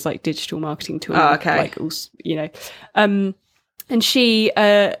like digital marketing tool. Oh, okay. Like, you know, and she,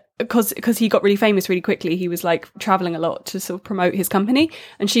 because he got really famous really quickly, he was like traveling a lot to sort of promote his company,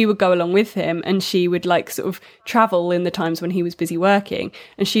 and she would go along with him, and she would like sort of travel in the times when he was busy working.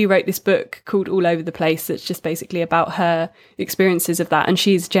 And she wrote this book called All Over the Place that's just basically about her experiences of that. And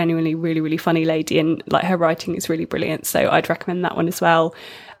she's genuinely really, really funny lady, and like her writing is really brilliant. So I'd recommend that one as well.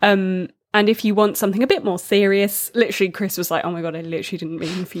 And if you want something a bit more serious, literally Chris was like, oh my God, I literally didn't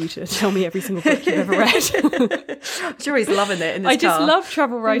mean for you to tell me every single book you've ever read. I'm sure he's loving it in this I just love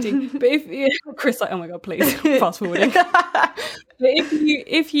travel writing. But Chris like, oh my God, please, fast forwarding. But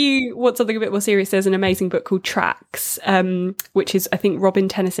if you want something a bit more serious, there's an amazing book called Tracks, which is, I think Robin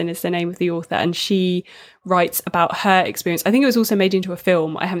Tennyson is the name of the author, and she writes about her experience. I think it was also made into a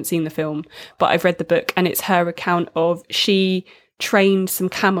film. I haven't seen the film, but I've read the book, and it's her account of she trained some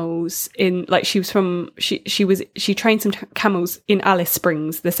camels in, like, she trained some camels in Alice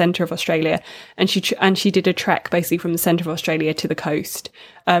Springs, the centre of Australia, and she did a trek basically from the centre of Australia to the coast,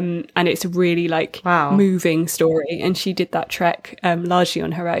 and it's a really like moving story, and she did that trek largely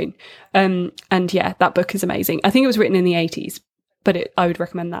on her own, and yeah, that book is amazing. I think it was written in the 80s, but I would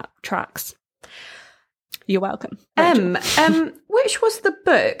recommend that. Tracks. You're welcome. Which was the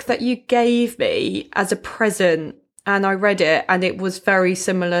book that you gave me as a present? And I read it, and it was very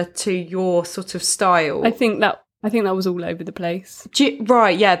similar to your sort of style. I think that was All Over the Place.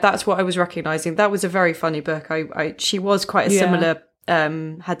 Right, yeah, that's what I was recognising. That was a very funny book. She was quite a similar,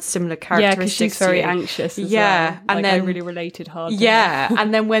 had similar characteristics. Yeah, because she's very anxious as well. And then I really related hard. Yeah,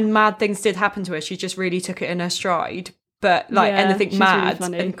 and then when mad things did happen to her, she just really took it in her stride. But like anything mad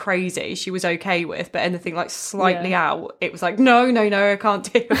really and crazy, she was okay with. But anything like slightly out, it was like, no, I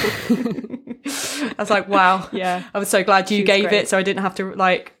can't deal. I was like, wow. Yeah. I was so glad you gave it, so I didn't have to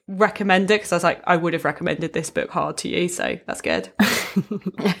like recommend it, because I was like, I would have recommended this book hard to you, so that's good.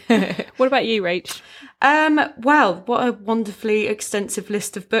 What about you, Rach? Well, what a wonderfully extensive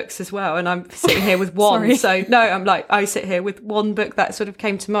list of books as well, and I'm sitting here with one. So no, I'm like, I sit here with one book that sort of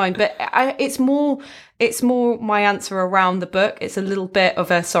came to mind, but it's more my answer around the book. It's a little bit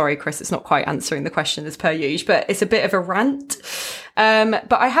of a, sorry Chris, it's not quite answering the question as per usual, but it's a bit of a rant.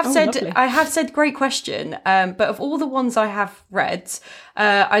 But I have said great question. But of all the ones I have read,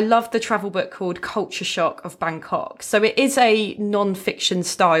 I love the travel book called Culture Shock of Bangkok. So it is a non-fiction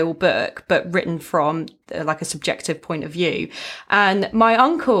style book, but written from like a subjective point of view. And my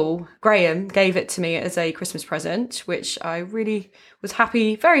uncle Graham gave it to me as a Christmas present, which I really was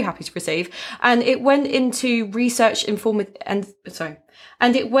very happy to receive. And it went into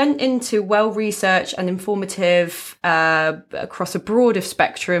and it went into well-researched and informative across a broader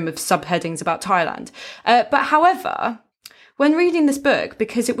spectrum of subheadings about Thailand. But however, when reading this book,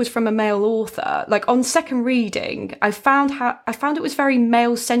 because it was from a male author, like on second reading, I found it was very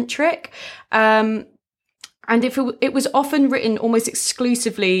male-centric. And it was often written almost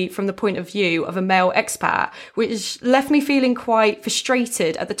exclusively from the point of view of a male expat, which left me feeling quite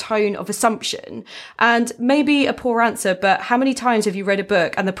frustrated at the tone of assumption. And maybe a poor answer, but how many times have you read a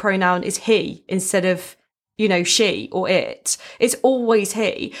book and the pronoun is he instead of, she or it? It's always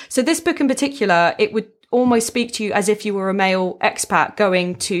he. So this book in particular, it would almost speak to you as if you were a male expat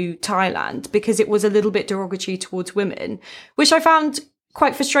going to Thailand, because it was a little bit derogatory towards women, which I found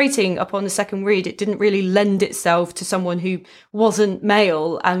quite frustrating upon the second read. It didn't really lend itself to someone who wasn't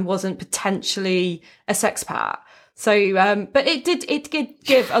male and wasn't potentially a sexpat. So, but it did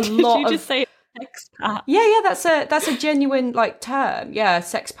give a lot Did you just say expat? Yeah, that's a genuine term. Yeah,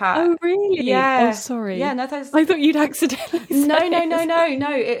 sexpat. Oh, really? Yeah. Oh, sorry. Yeah, no, I thought you'd accidentally No.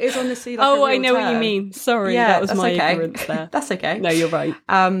 It is honestly a real I know term. what you mean. Sorry, Yeah, that was that's my okay. ignorance there. That's okay. No, you're right.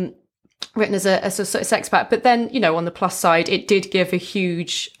 Written as a sort of sexpat, but then on the plus side, it did give a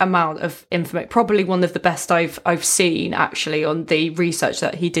huge amount of information. Probably one of the best I've seen actually on the research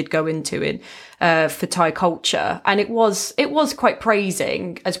that he did go into in for Thai culture, and it was quite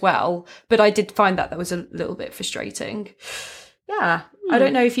praising as well. But I did find that was a little bit frustrating. Yeah, I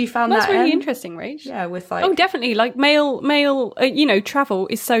don't know if you found that's that really interesting, Rach. Yeah, with definitely male. Travel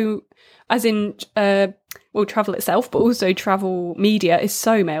is so, as in travel itself, but also travel media is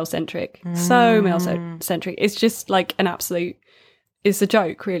so male centric. So male centric. It's just like an absolute. It's a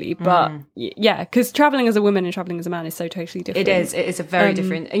joke, really, but yeah, because traveling as a woman and traveling as a man is so totally different. It is a very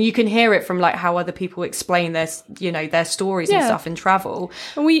different, and you can hear it from how other people explain their stories and stuff in travel.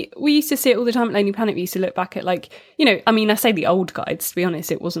 And we used to see it all the time at Lonely Planet. We used to look back at I say the old guides. To be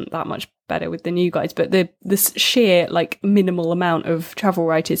honest, it wasn't that much better with the new guides, but the sheer minimal amount of travel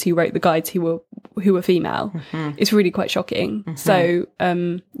writers who wrote the guides who were female is really quite shocking. So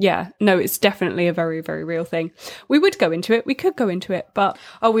it's definitely a very, very real thing. We would go into it. We could go into it, but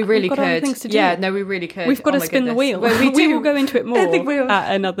we really could. Other things to do. Yeah, no, we really could. We've got to spin the wheel. Well, we will go into it more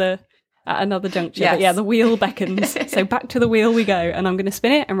at another juncture. Yes. But yeah, the wheel beckons. So back to the wheel we go, and I'm going to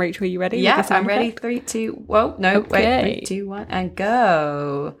spin it. And Rachel, are you ready? Yeah, I'm ready. 3, 2. Whoa, no, okay. Wait. 3, 2, 1, and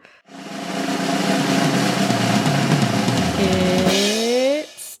go.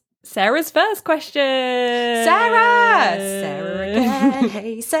 It's Sarah's first question. Sarah again.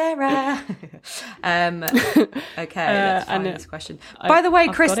 Hey, Sarah. Okay, let's find this question. By the way,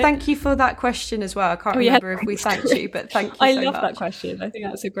 Chris, thank you for that question as well. I can't remember if we thanked you, but thank you so much. I love that question. I think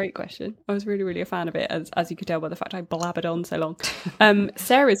that's a great question. I was really, really a fan of it, as you could tell by the fact I blabbered on so long.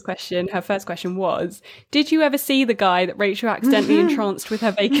 Sarah's question, her first question was, did you ever see the guy that Rachel accidentally entranced with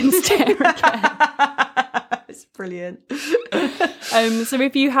her vacant stare again? It's brilliant. So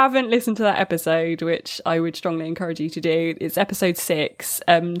if you haven't listened to that episode, which I would strongly encourage you to do, it's episode 6,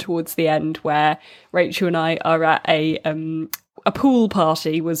 towards the end, where Rachel and I are at a pool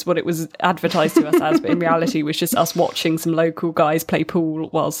party, was what it was advertised to us as, but in reality was just us watching some local guys play pool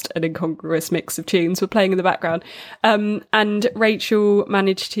whilst an incongruous mix of tunes were playing in the background. And Rachel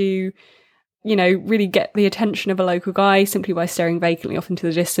managed to really get the attention of a local guy simply by staring vacantly off into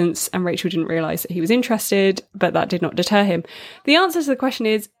the distance, and Rachel didn't realise that he was interested, but that did not deter him. The answer to the question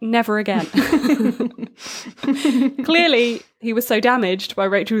is never again. Clearly, he was so damaged by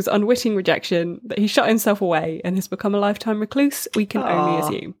Rachel's unwitting rejection that he shut himself away and has become a lifetime recluse, we can only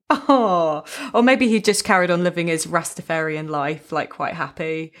assume. Oh, or maybe he just carried on living his Rastafarian life, quite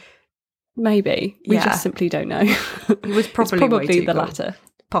happy. Maybe. We just simply don't know. He was probably the latter.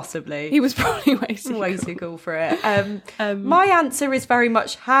 Possibly. He was probably way too cool for it. My answer is very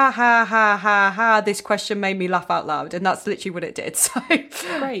much, ha, ha, ha, ha, ha. This question made me laugh out loud. And that's literally what it did. So,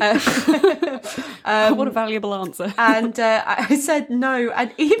 great. What a valuable answer. And I said no.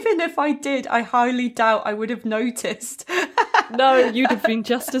 And even if I did, I highly doubt I would have noticed. No, you'd have been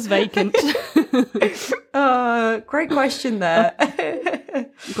just as vacant. Great question there.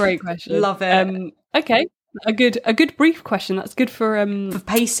 Great question. Love it. Okay. A good brief question. That's good for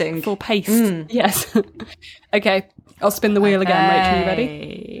pacing. For pace. Yes. Okay. I'll spin the wheel again. Rachel, you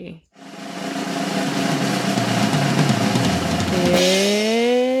ready?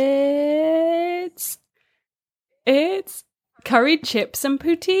 It's curried chips and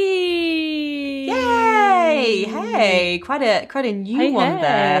poutine. Yay! Hey, quite a new one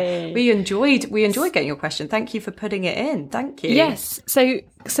there. We enjoyed getting your question. Thank you for putting it in. Thank you. Yes. So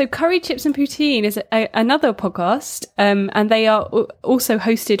curried chips and poutine is another podcast, and they are also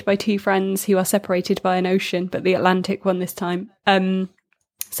hosted by two friends who are separated by an ocean, but the Atlantic one this time.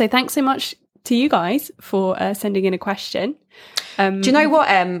 So thanks so much to you guys for sending in a question. Do you know what?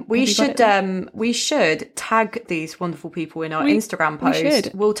 We should tag these wonderful people in our Instagram post. We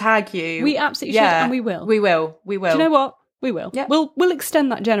should. We'll tag you. We absolutely should, and we will. We will. Do you know what? We will. Yep. We'll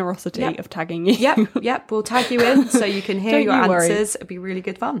extend that generosity of tagging you. Yep. We'll tag you in so you can hear your answers. It'll be really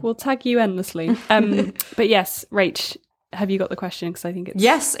good fun. We'll tag you endlessly. But yes, Rach, have you got the question? Because I think it's...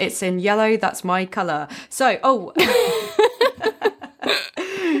 Yes, it's in yellow. That's my colour. So,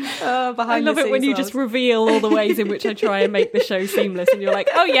 I love it when you just reveal all the ways in which I try and make the show seamless, and you're like,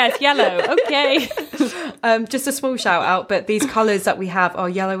 oh yes, yellow, okay. Just a small shout out, but these colours that we have are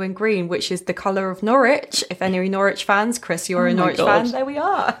yellow and green, which is the colour of Norwich. If any Norwich fans, Chris, you're a Norwich fan, there we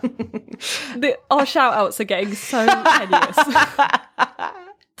are. Our shout outs are getting so tenuous.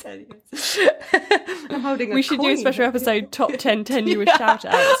 I'm holding we should do a special episode, top 10 tenuous shout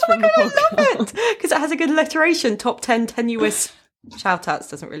outs from the podcast. I love it, because it has a good alliteration. Top 10 tenuous shout outs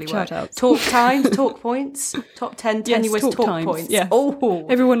doesn't really work. Shout-outs. Talk times, talk points, top 10 tenuous talk points. Yes. Oh,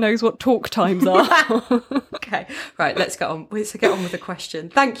 everyone knows what talk times are. Okay, right, let's get on with the question.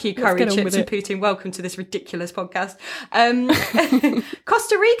 Thank you, Curry Chips and Putin. Welcome to this ridiculous podcast.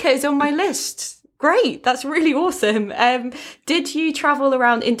 Costa Rica is on my list. Great, that's really awesome. Did you travel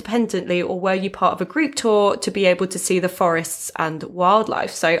around independently, or were you part of a group tour to be able to see the forests and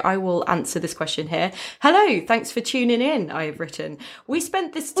wildlife? So I will answer this question here. Hello, thanks for tuning in, I have written. We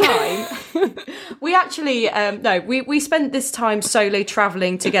spent this time, we spent this time solo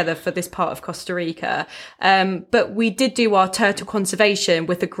traveling together for this part of Costa Rica. But we did do our turtle conservation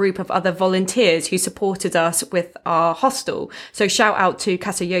with a group of other volunteers who supported us with our hostel. So shout out to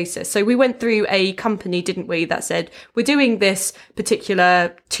Casa. So we went through a company, didn't we, that said we're doing this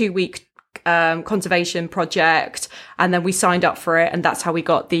particular 2-week conservation project, and then we signed up for it, and that's how we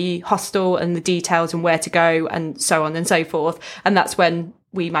got the hostel and the details and where to go and so on and so forth. And that's when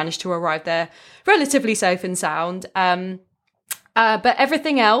we managed to arrive there relatively safe and sound. But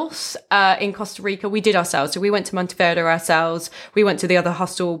everything else in Costa Rica, we did ourselves. So we went to Monteverde ourselves. We went to the other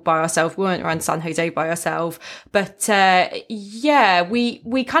hostel by ourselves. We went around San Jose by ourselves. But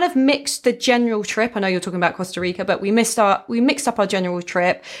we kind of mixed the general trip. I know you're talking about Costa Rica, but we mixed up our general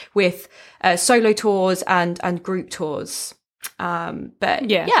trip with solo tours and group tours. But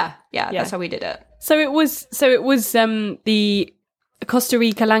that's how we did it. So it was the Costa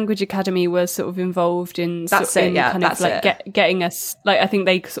Rica Language Academy was sort of involved in getting us, like, I think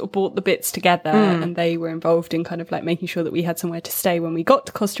they sort of brought the bits together and they were involved in kind of like making sure that we had somewhere to stay when we got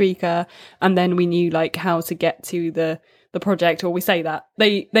to Costa Rica, and then we knew like how to get to the project, or we say that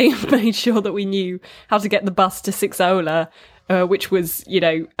they made sure that we knew how to get the bus to Sixola, which was,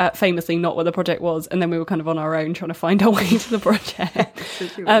 famously not what the project was, and then we were kind of on our own trying to find our way to the project.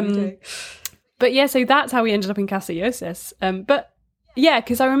 But yeah, so that's how we ended up in Casillosis. But yeah,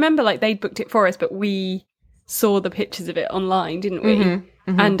 because I remember like they'd booked it for us, but we saw the pictures of it online, didn't we?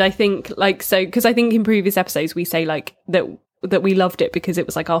 Mm-hmm. And I think because I think in previous episodes we say like that we loved it because it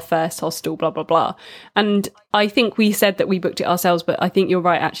was like our first hostel, blah, blah, blah. And I think we said that we booked it ourselves, but I think you're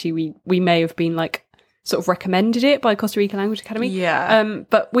right, actually, we may have been like sort of recommended it by Costa Rica Language Academy. Yeah.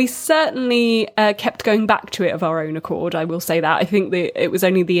 But we certainly kept going back to it of our own accord, I will say that. I think that it was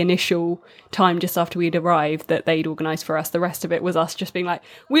only the initial time just after we'd arrived that they'd organised for us. The rest of it was us just being like,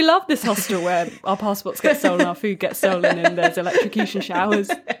 we love this hostel where our passports get stolen, our food gets stolen, and there's electrocution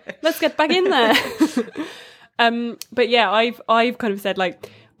showers. Let's get back in there. But yeah, I've kind of said like,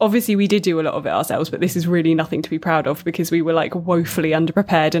 obviously we did do a lot of it ourselves, but this is really nothing to be proud of because we were like woefully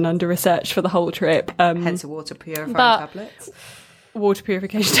underprepared and under-researched for the whole trip. Hence the water purifying tablets. Water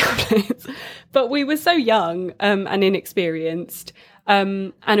purification tablets. But we were so young and inexperienced.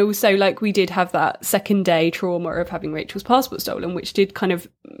 And also like we did have that second day trauma of having Rachel's passport stolen, which did kind of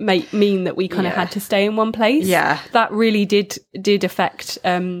mean that we kind of had to stay in one place. Yeah. That really did affect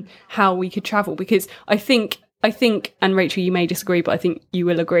how we could travel, because I think, and Rachel, you may disagree, but I think you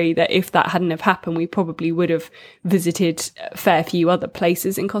will agree that if that hadn't have happened, we probably would have visited a fair few other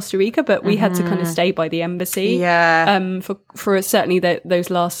places in Costa Rica, but we had to kind of stay by the embassy. Yeah. For certainly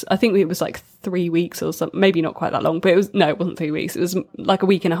those last, I think it was like 3 weeks or something, maybe not quite that long, but it wasn't 3 weeks. It was like a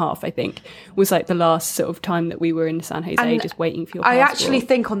week and a half, I think, was like the last sort of time that we were in San Jose, just waiting for your passport. I actually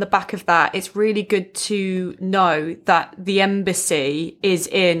think on the back of that, it's really good to know that the embassy is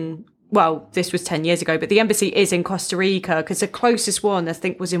in, well, this was 10 years ago, but the embassy is in Costa Rica, because the closest one, I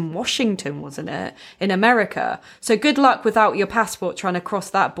think, was in Washington, wasn't it? In America. So good luck without your passport trying to cross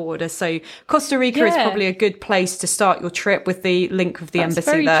that border. So Costa Rica is probably a good place to start your trip with the link of the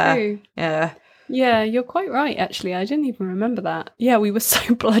embassy there. True. Yeah. Yeah, you're quite right, actually. I didn't even remember that. Yeah, we were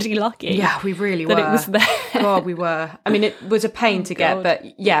so bloody lucky. Yeah, we really were. That it was there. God, we were. I mean, it was a pain to get,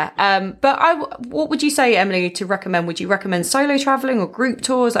 but yeah. But what would you say, Emily, to recommend? Would you recommend solo travelling or group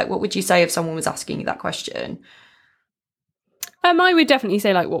tours? Like, what would you say if someone was asking you that question? I would definitely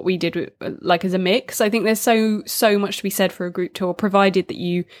say like what we did with, like as a mix. I think there's so much to be said for a group tour, provided that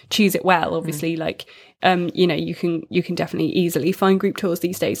you choose it well. Obviously, like you know, you can definitely easily find group tours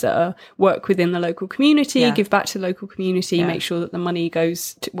these days that work within the local community, give back to the local community, make sure that the money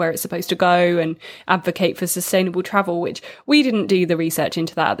goes to where it's supposed to go, and advocate for sustainable travel, which we didn't do the research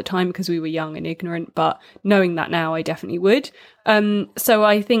into that at the time because we were young and ignorant, but knowing that now, I definitely would. So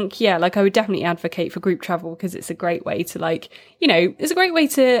I think, like I would definitely advocate for group travel because it's a great way to like, you know, it's a great way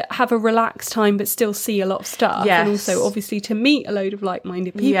to have a relaxed time but still see a lot of stuff. And also obviously to meet a load of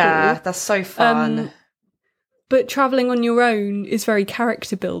like-minded people. Yeah, that's so fun. But travelling on your own is very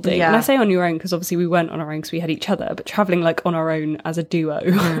character building. Yeah. And I say on your own because obviously we weren't on our own because we had each other, but travelling like on our own as a duo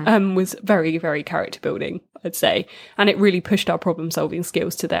was very, very character building, I'd say. And it really pushed our problem solving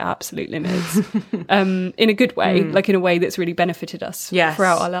skills to their absolute limits in a good way, like in a way that's really benefited us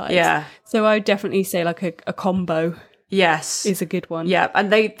throughout our lives. Yeah. So I would definitely say like a combo. Yes, is a good one. Yeah,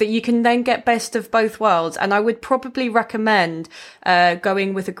 and that you can then get best of both worlds. And I would probably recommend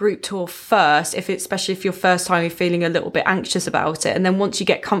going with a group tour first, especially if your first time you're feeling a little bit anxious about it. And then once you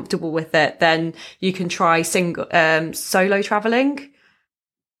get comfortable with it, then you can try solo traveling.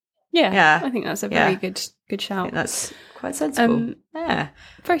 Yeah, I think that's a very good shout. I think that's quite sensible.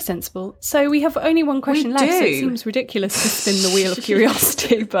 Very sensible. So we have only one question left. So it seems ridiculous to spin the wheel of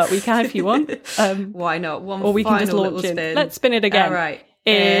curiosity, but we can if you want. Why not? One or we can just launch in. Spin. Let's spin it again. All right.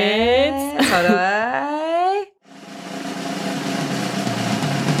 It's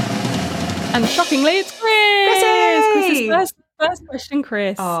and shockingly, it's Chris. Chris's first question,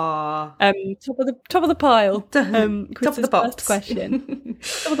 Chris. Aww. Top of the pile. Top of the pops. First question.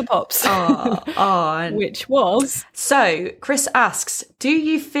 Top of the pops. Which was. So Chris asks, do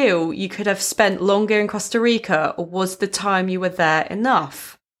you feel you could have spent longer in Costa Rica, or was the time you were there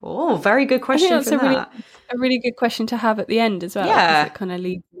enough? Oh, very good question. I think that's a really good question to have at the end as well. Yeah. It kind of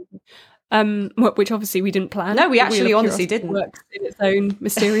leads. Which obviously we didn't plan. No, we actually honestly didn't. Works in its own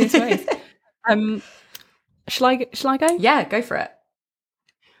mysterious ways. Shall I go? Yeah, go for it.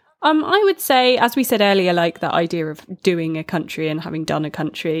 I would say, as we said earlier, like that idea of doing a country and having done a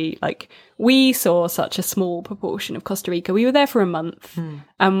country, like we saw such a small proportion of Costa Rica. We were there for a month.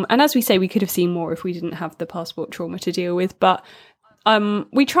 And as we say, we could have seen more if we didn't have the passport trauma to deal with. But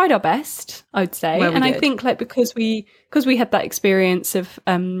we tried our best, I would say. Well, I think like because we had that experience of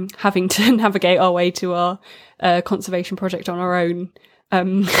having to navigate our way to our conservation project on our own,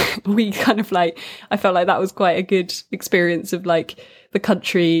 we kind of like, I felt like that was quite a good experience of like the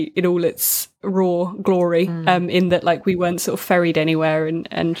country in all its raw glory, in that like we weren't sort of ferried anywhere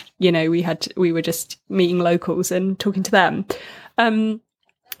and you know, we were just meeting locals and talking to them.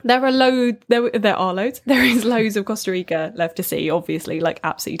 There is loads of Costa Rica left to see, obviously, like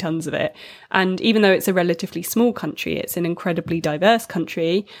absolutely tons of it. And even though it's a relatively small country, it's an incredibly diverse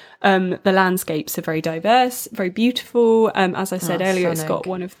country. The landscapes are very diverse, very beautiful. As I said earlier, stunning. it's got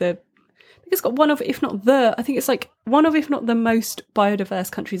one of the the most biodiverse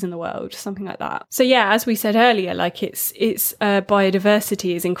countries in the world, something like that. So yeah, as we said earlier, like its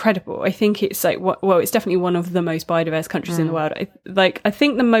biodiversity is incredible. I think it's like, it's definitely one of the most biodiverse countries in the world. I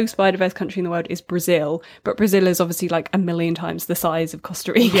think the most biodiverse country in the world is Brazil, but Brazil is obviously like a million times the size of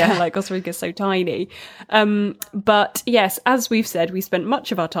Costa Rica. Yeah. Like Costa Rica is so tiny. But yes, as we've said, we spent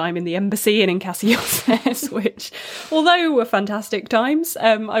much of our time in the embassy and in Casillas, which, although were fantastic times,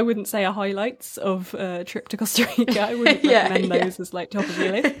 I wouldn't say are highlights of a trip to Costa Rica. I wouldn't recommend those as like top of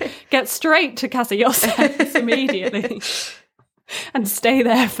your list. Get straight to Casillas immediately and stay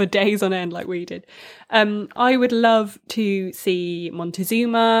there for days on end like we did. I would love to see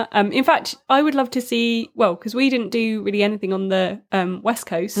Montezuma. In fact, I would love to see, because we didn't do really anything on the West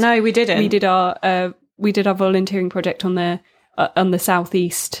Coast. No, we didn't. We did our volunteering project on the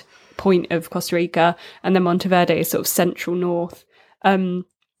southeast point of Costa Rica, and then Monteverde is sort of central north.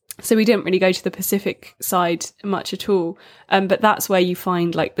 So we didn't really go to the Pacific side much at all. But that's where you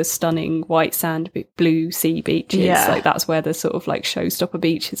find like the stunning white sand, blue sea beaches. Yeah. Like that's where the sort of like showstopper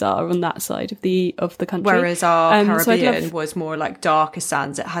beaches are on that side of the country. Whereas our Caribbean was more like darker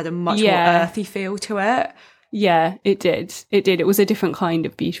sands. It had a much more earthy feel to it. Yeah, it did. It was a different kind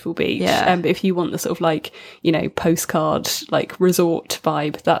of beautiful beach. Yeah. But if you want the sort of like, you know, postcard, like resort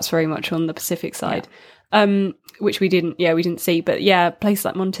vibe, that's very much on the Pacific side. Yeah. Which we didn't see. But yeah, a place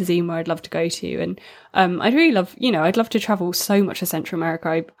like Montezuma I'd love to go to. And I'd really love, I'd love to travel so much to Central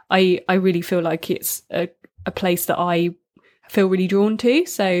America. I really feel like it's a place that I feel really drawn to.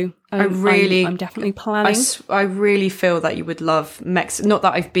 So I'm definitely planning. I really feel that you would love Mexico. Not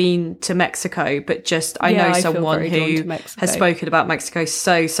that I've been to Mexico, but just I know someone who has spoken about Mexico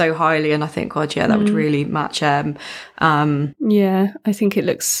so highly, and I think, God, yeah, that would really match. Yeah, I think it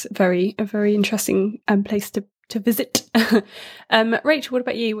looks a very interesting place to visit. Rachel, what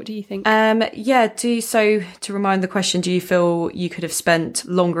about you? What do you think? To remind the question, do you feel you could have spent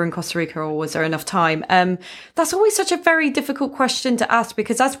longer in Costa Rica, or was there enough time? That's always such a very difficult question to ask,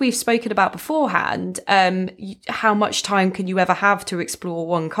 because as we've spoken about beforehand, how much time can you ever have to explore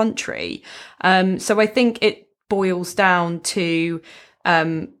one country? So I think it boils down to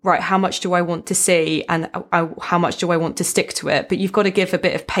right, how much do I want to see, and how much do I want to stick to it? But you've got to give a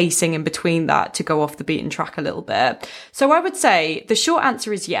bit of pacing in between that to go off the beaten track a little bit. So I would say the short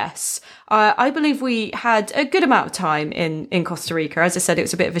answer is yes. I believe we had a good amount of time in Costa Rica. As I said, it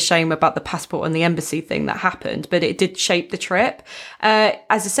was a bit of a shame about the passport and the embassy thing that happened, but it did shape the trip. As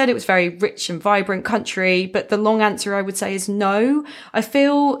I said, it was a very rich and vibrant country, but the long answer I would say is no. I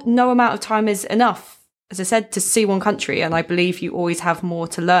feel no amount of time is enough, as I said, to see one country. And I believe you always have more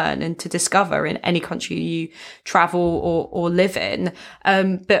to learn and to discover in any country you travel or live in.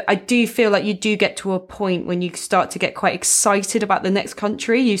 But I do feel like you do get to a point when you start to get quite excited about the next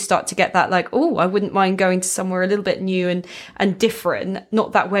country. You start to get that like, oh, I wouldn't mind going to somewhere a little bit new and different.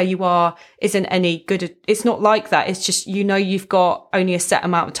 Not that where you are isn't any good. It's not like that. It's just, you've got only a set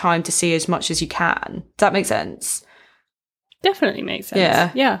amount of time to see as much as you can. Does that make sense? Definitely makes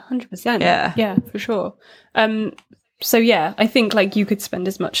sense. Yeah, 100%. Yeah, for sure. So yeah, I think like you could spend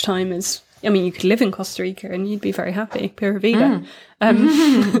as much time as, you could live in Costa Rica and you'd be very happy. Pura vida.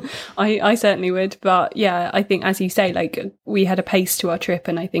 I certainly would. But yeah, I think, as you say, like we had a pace to our trip,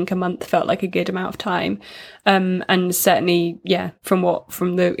 and I think a month felt like a good amount of time. And certainly, yeah, from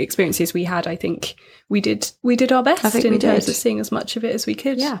the experiences we had, I think we did our best in terms of seeing as much of it as we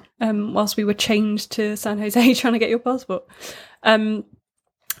could. Yeah. Whilst we were chained to San Jose trying to get your passport.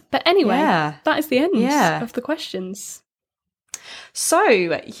 But anyway, that is the end of the questions.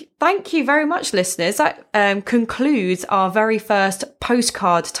 So thank you very much, listeners. That concludes our very first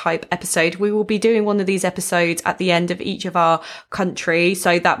postcard type episode. We will be doing one of these episodes at the end of each of our country.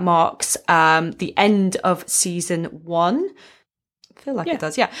 So that marks the end of season 1. I feel like it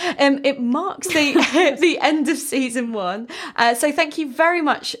does, yeah. It marks the end of season 1. So thank you very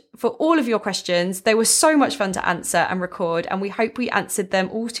much for all of your questions. They were so much fun to answer and record, and we hope we answered them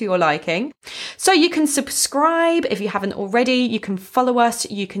all to your liking. So you can subscribe if you haven't already. You can follow us.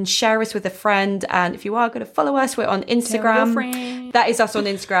 You can share us with a friend. And if you are going to follow us, we're on Instagram. That is us on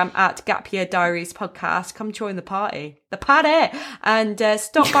Instagram at Gap Year Diaries Podcast. Come join the party. And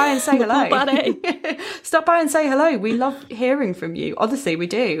stop by and say hello. Stop by and say hello. We love hearing from you. Honestly, we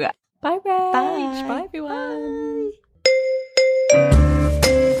do. Bye, Rach. Bye, everyone.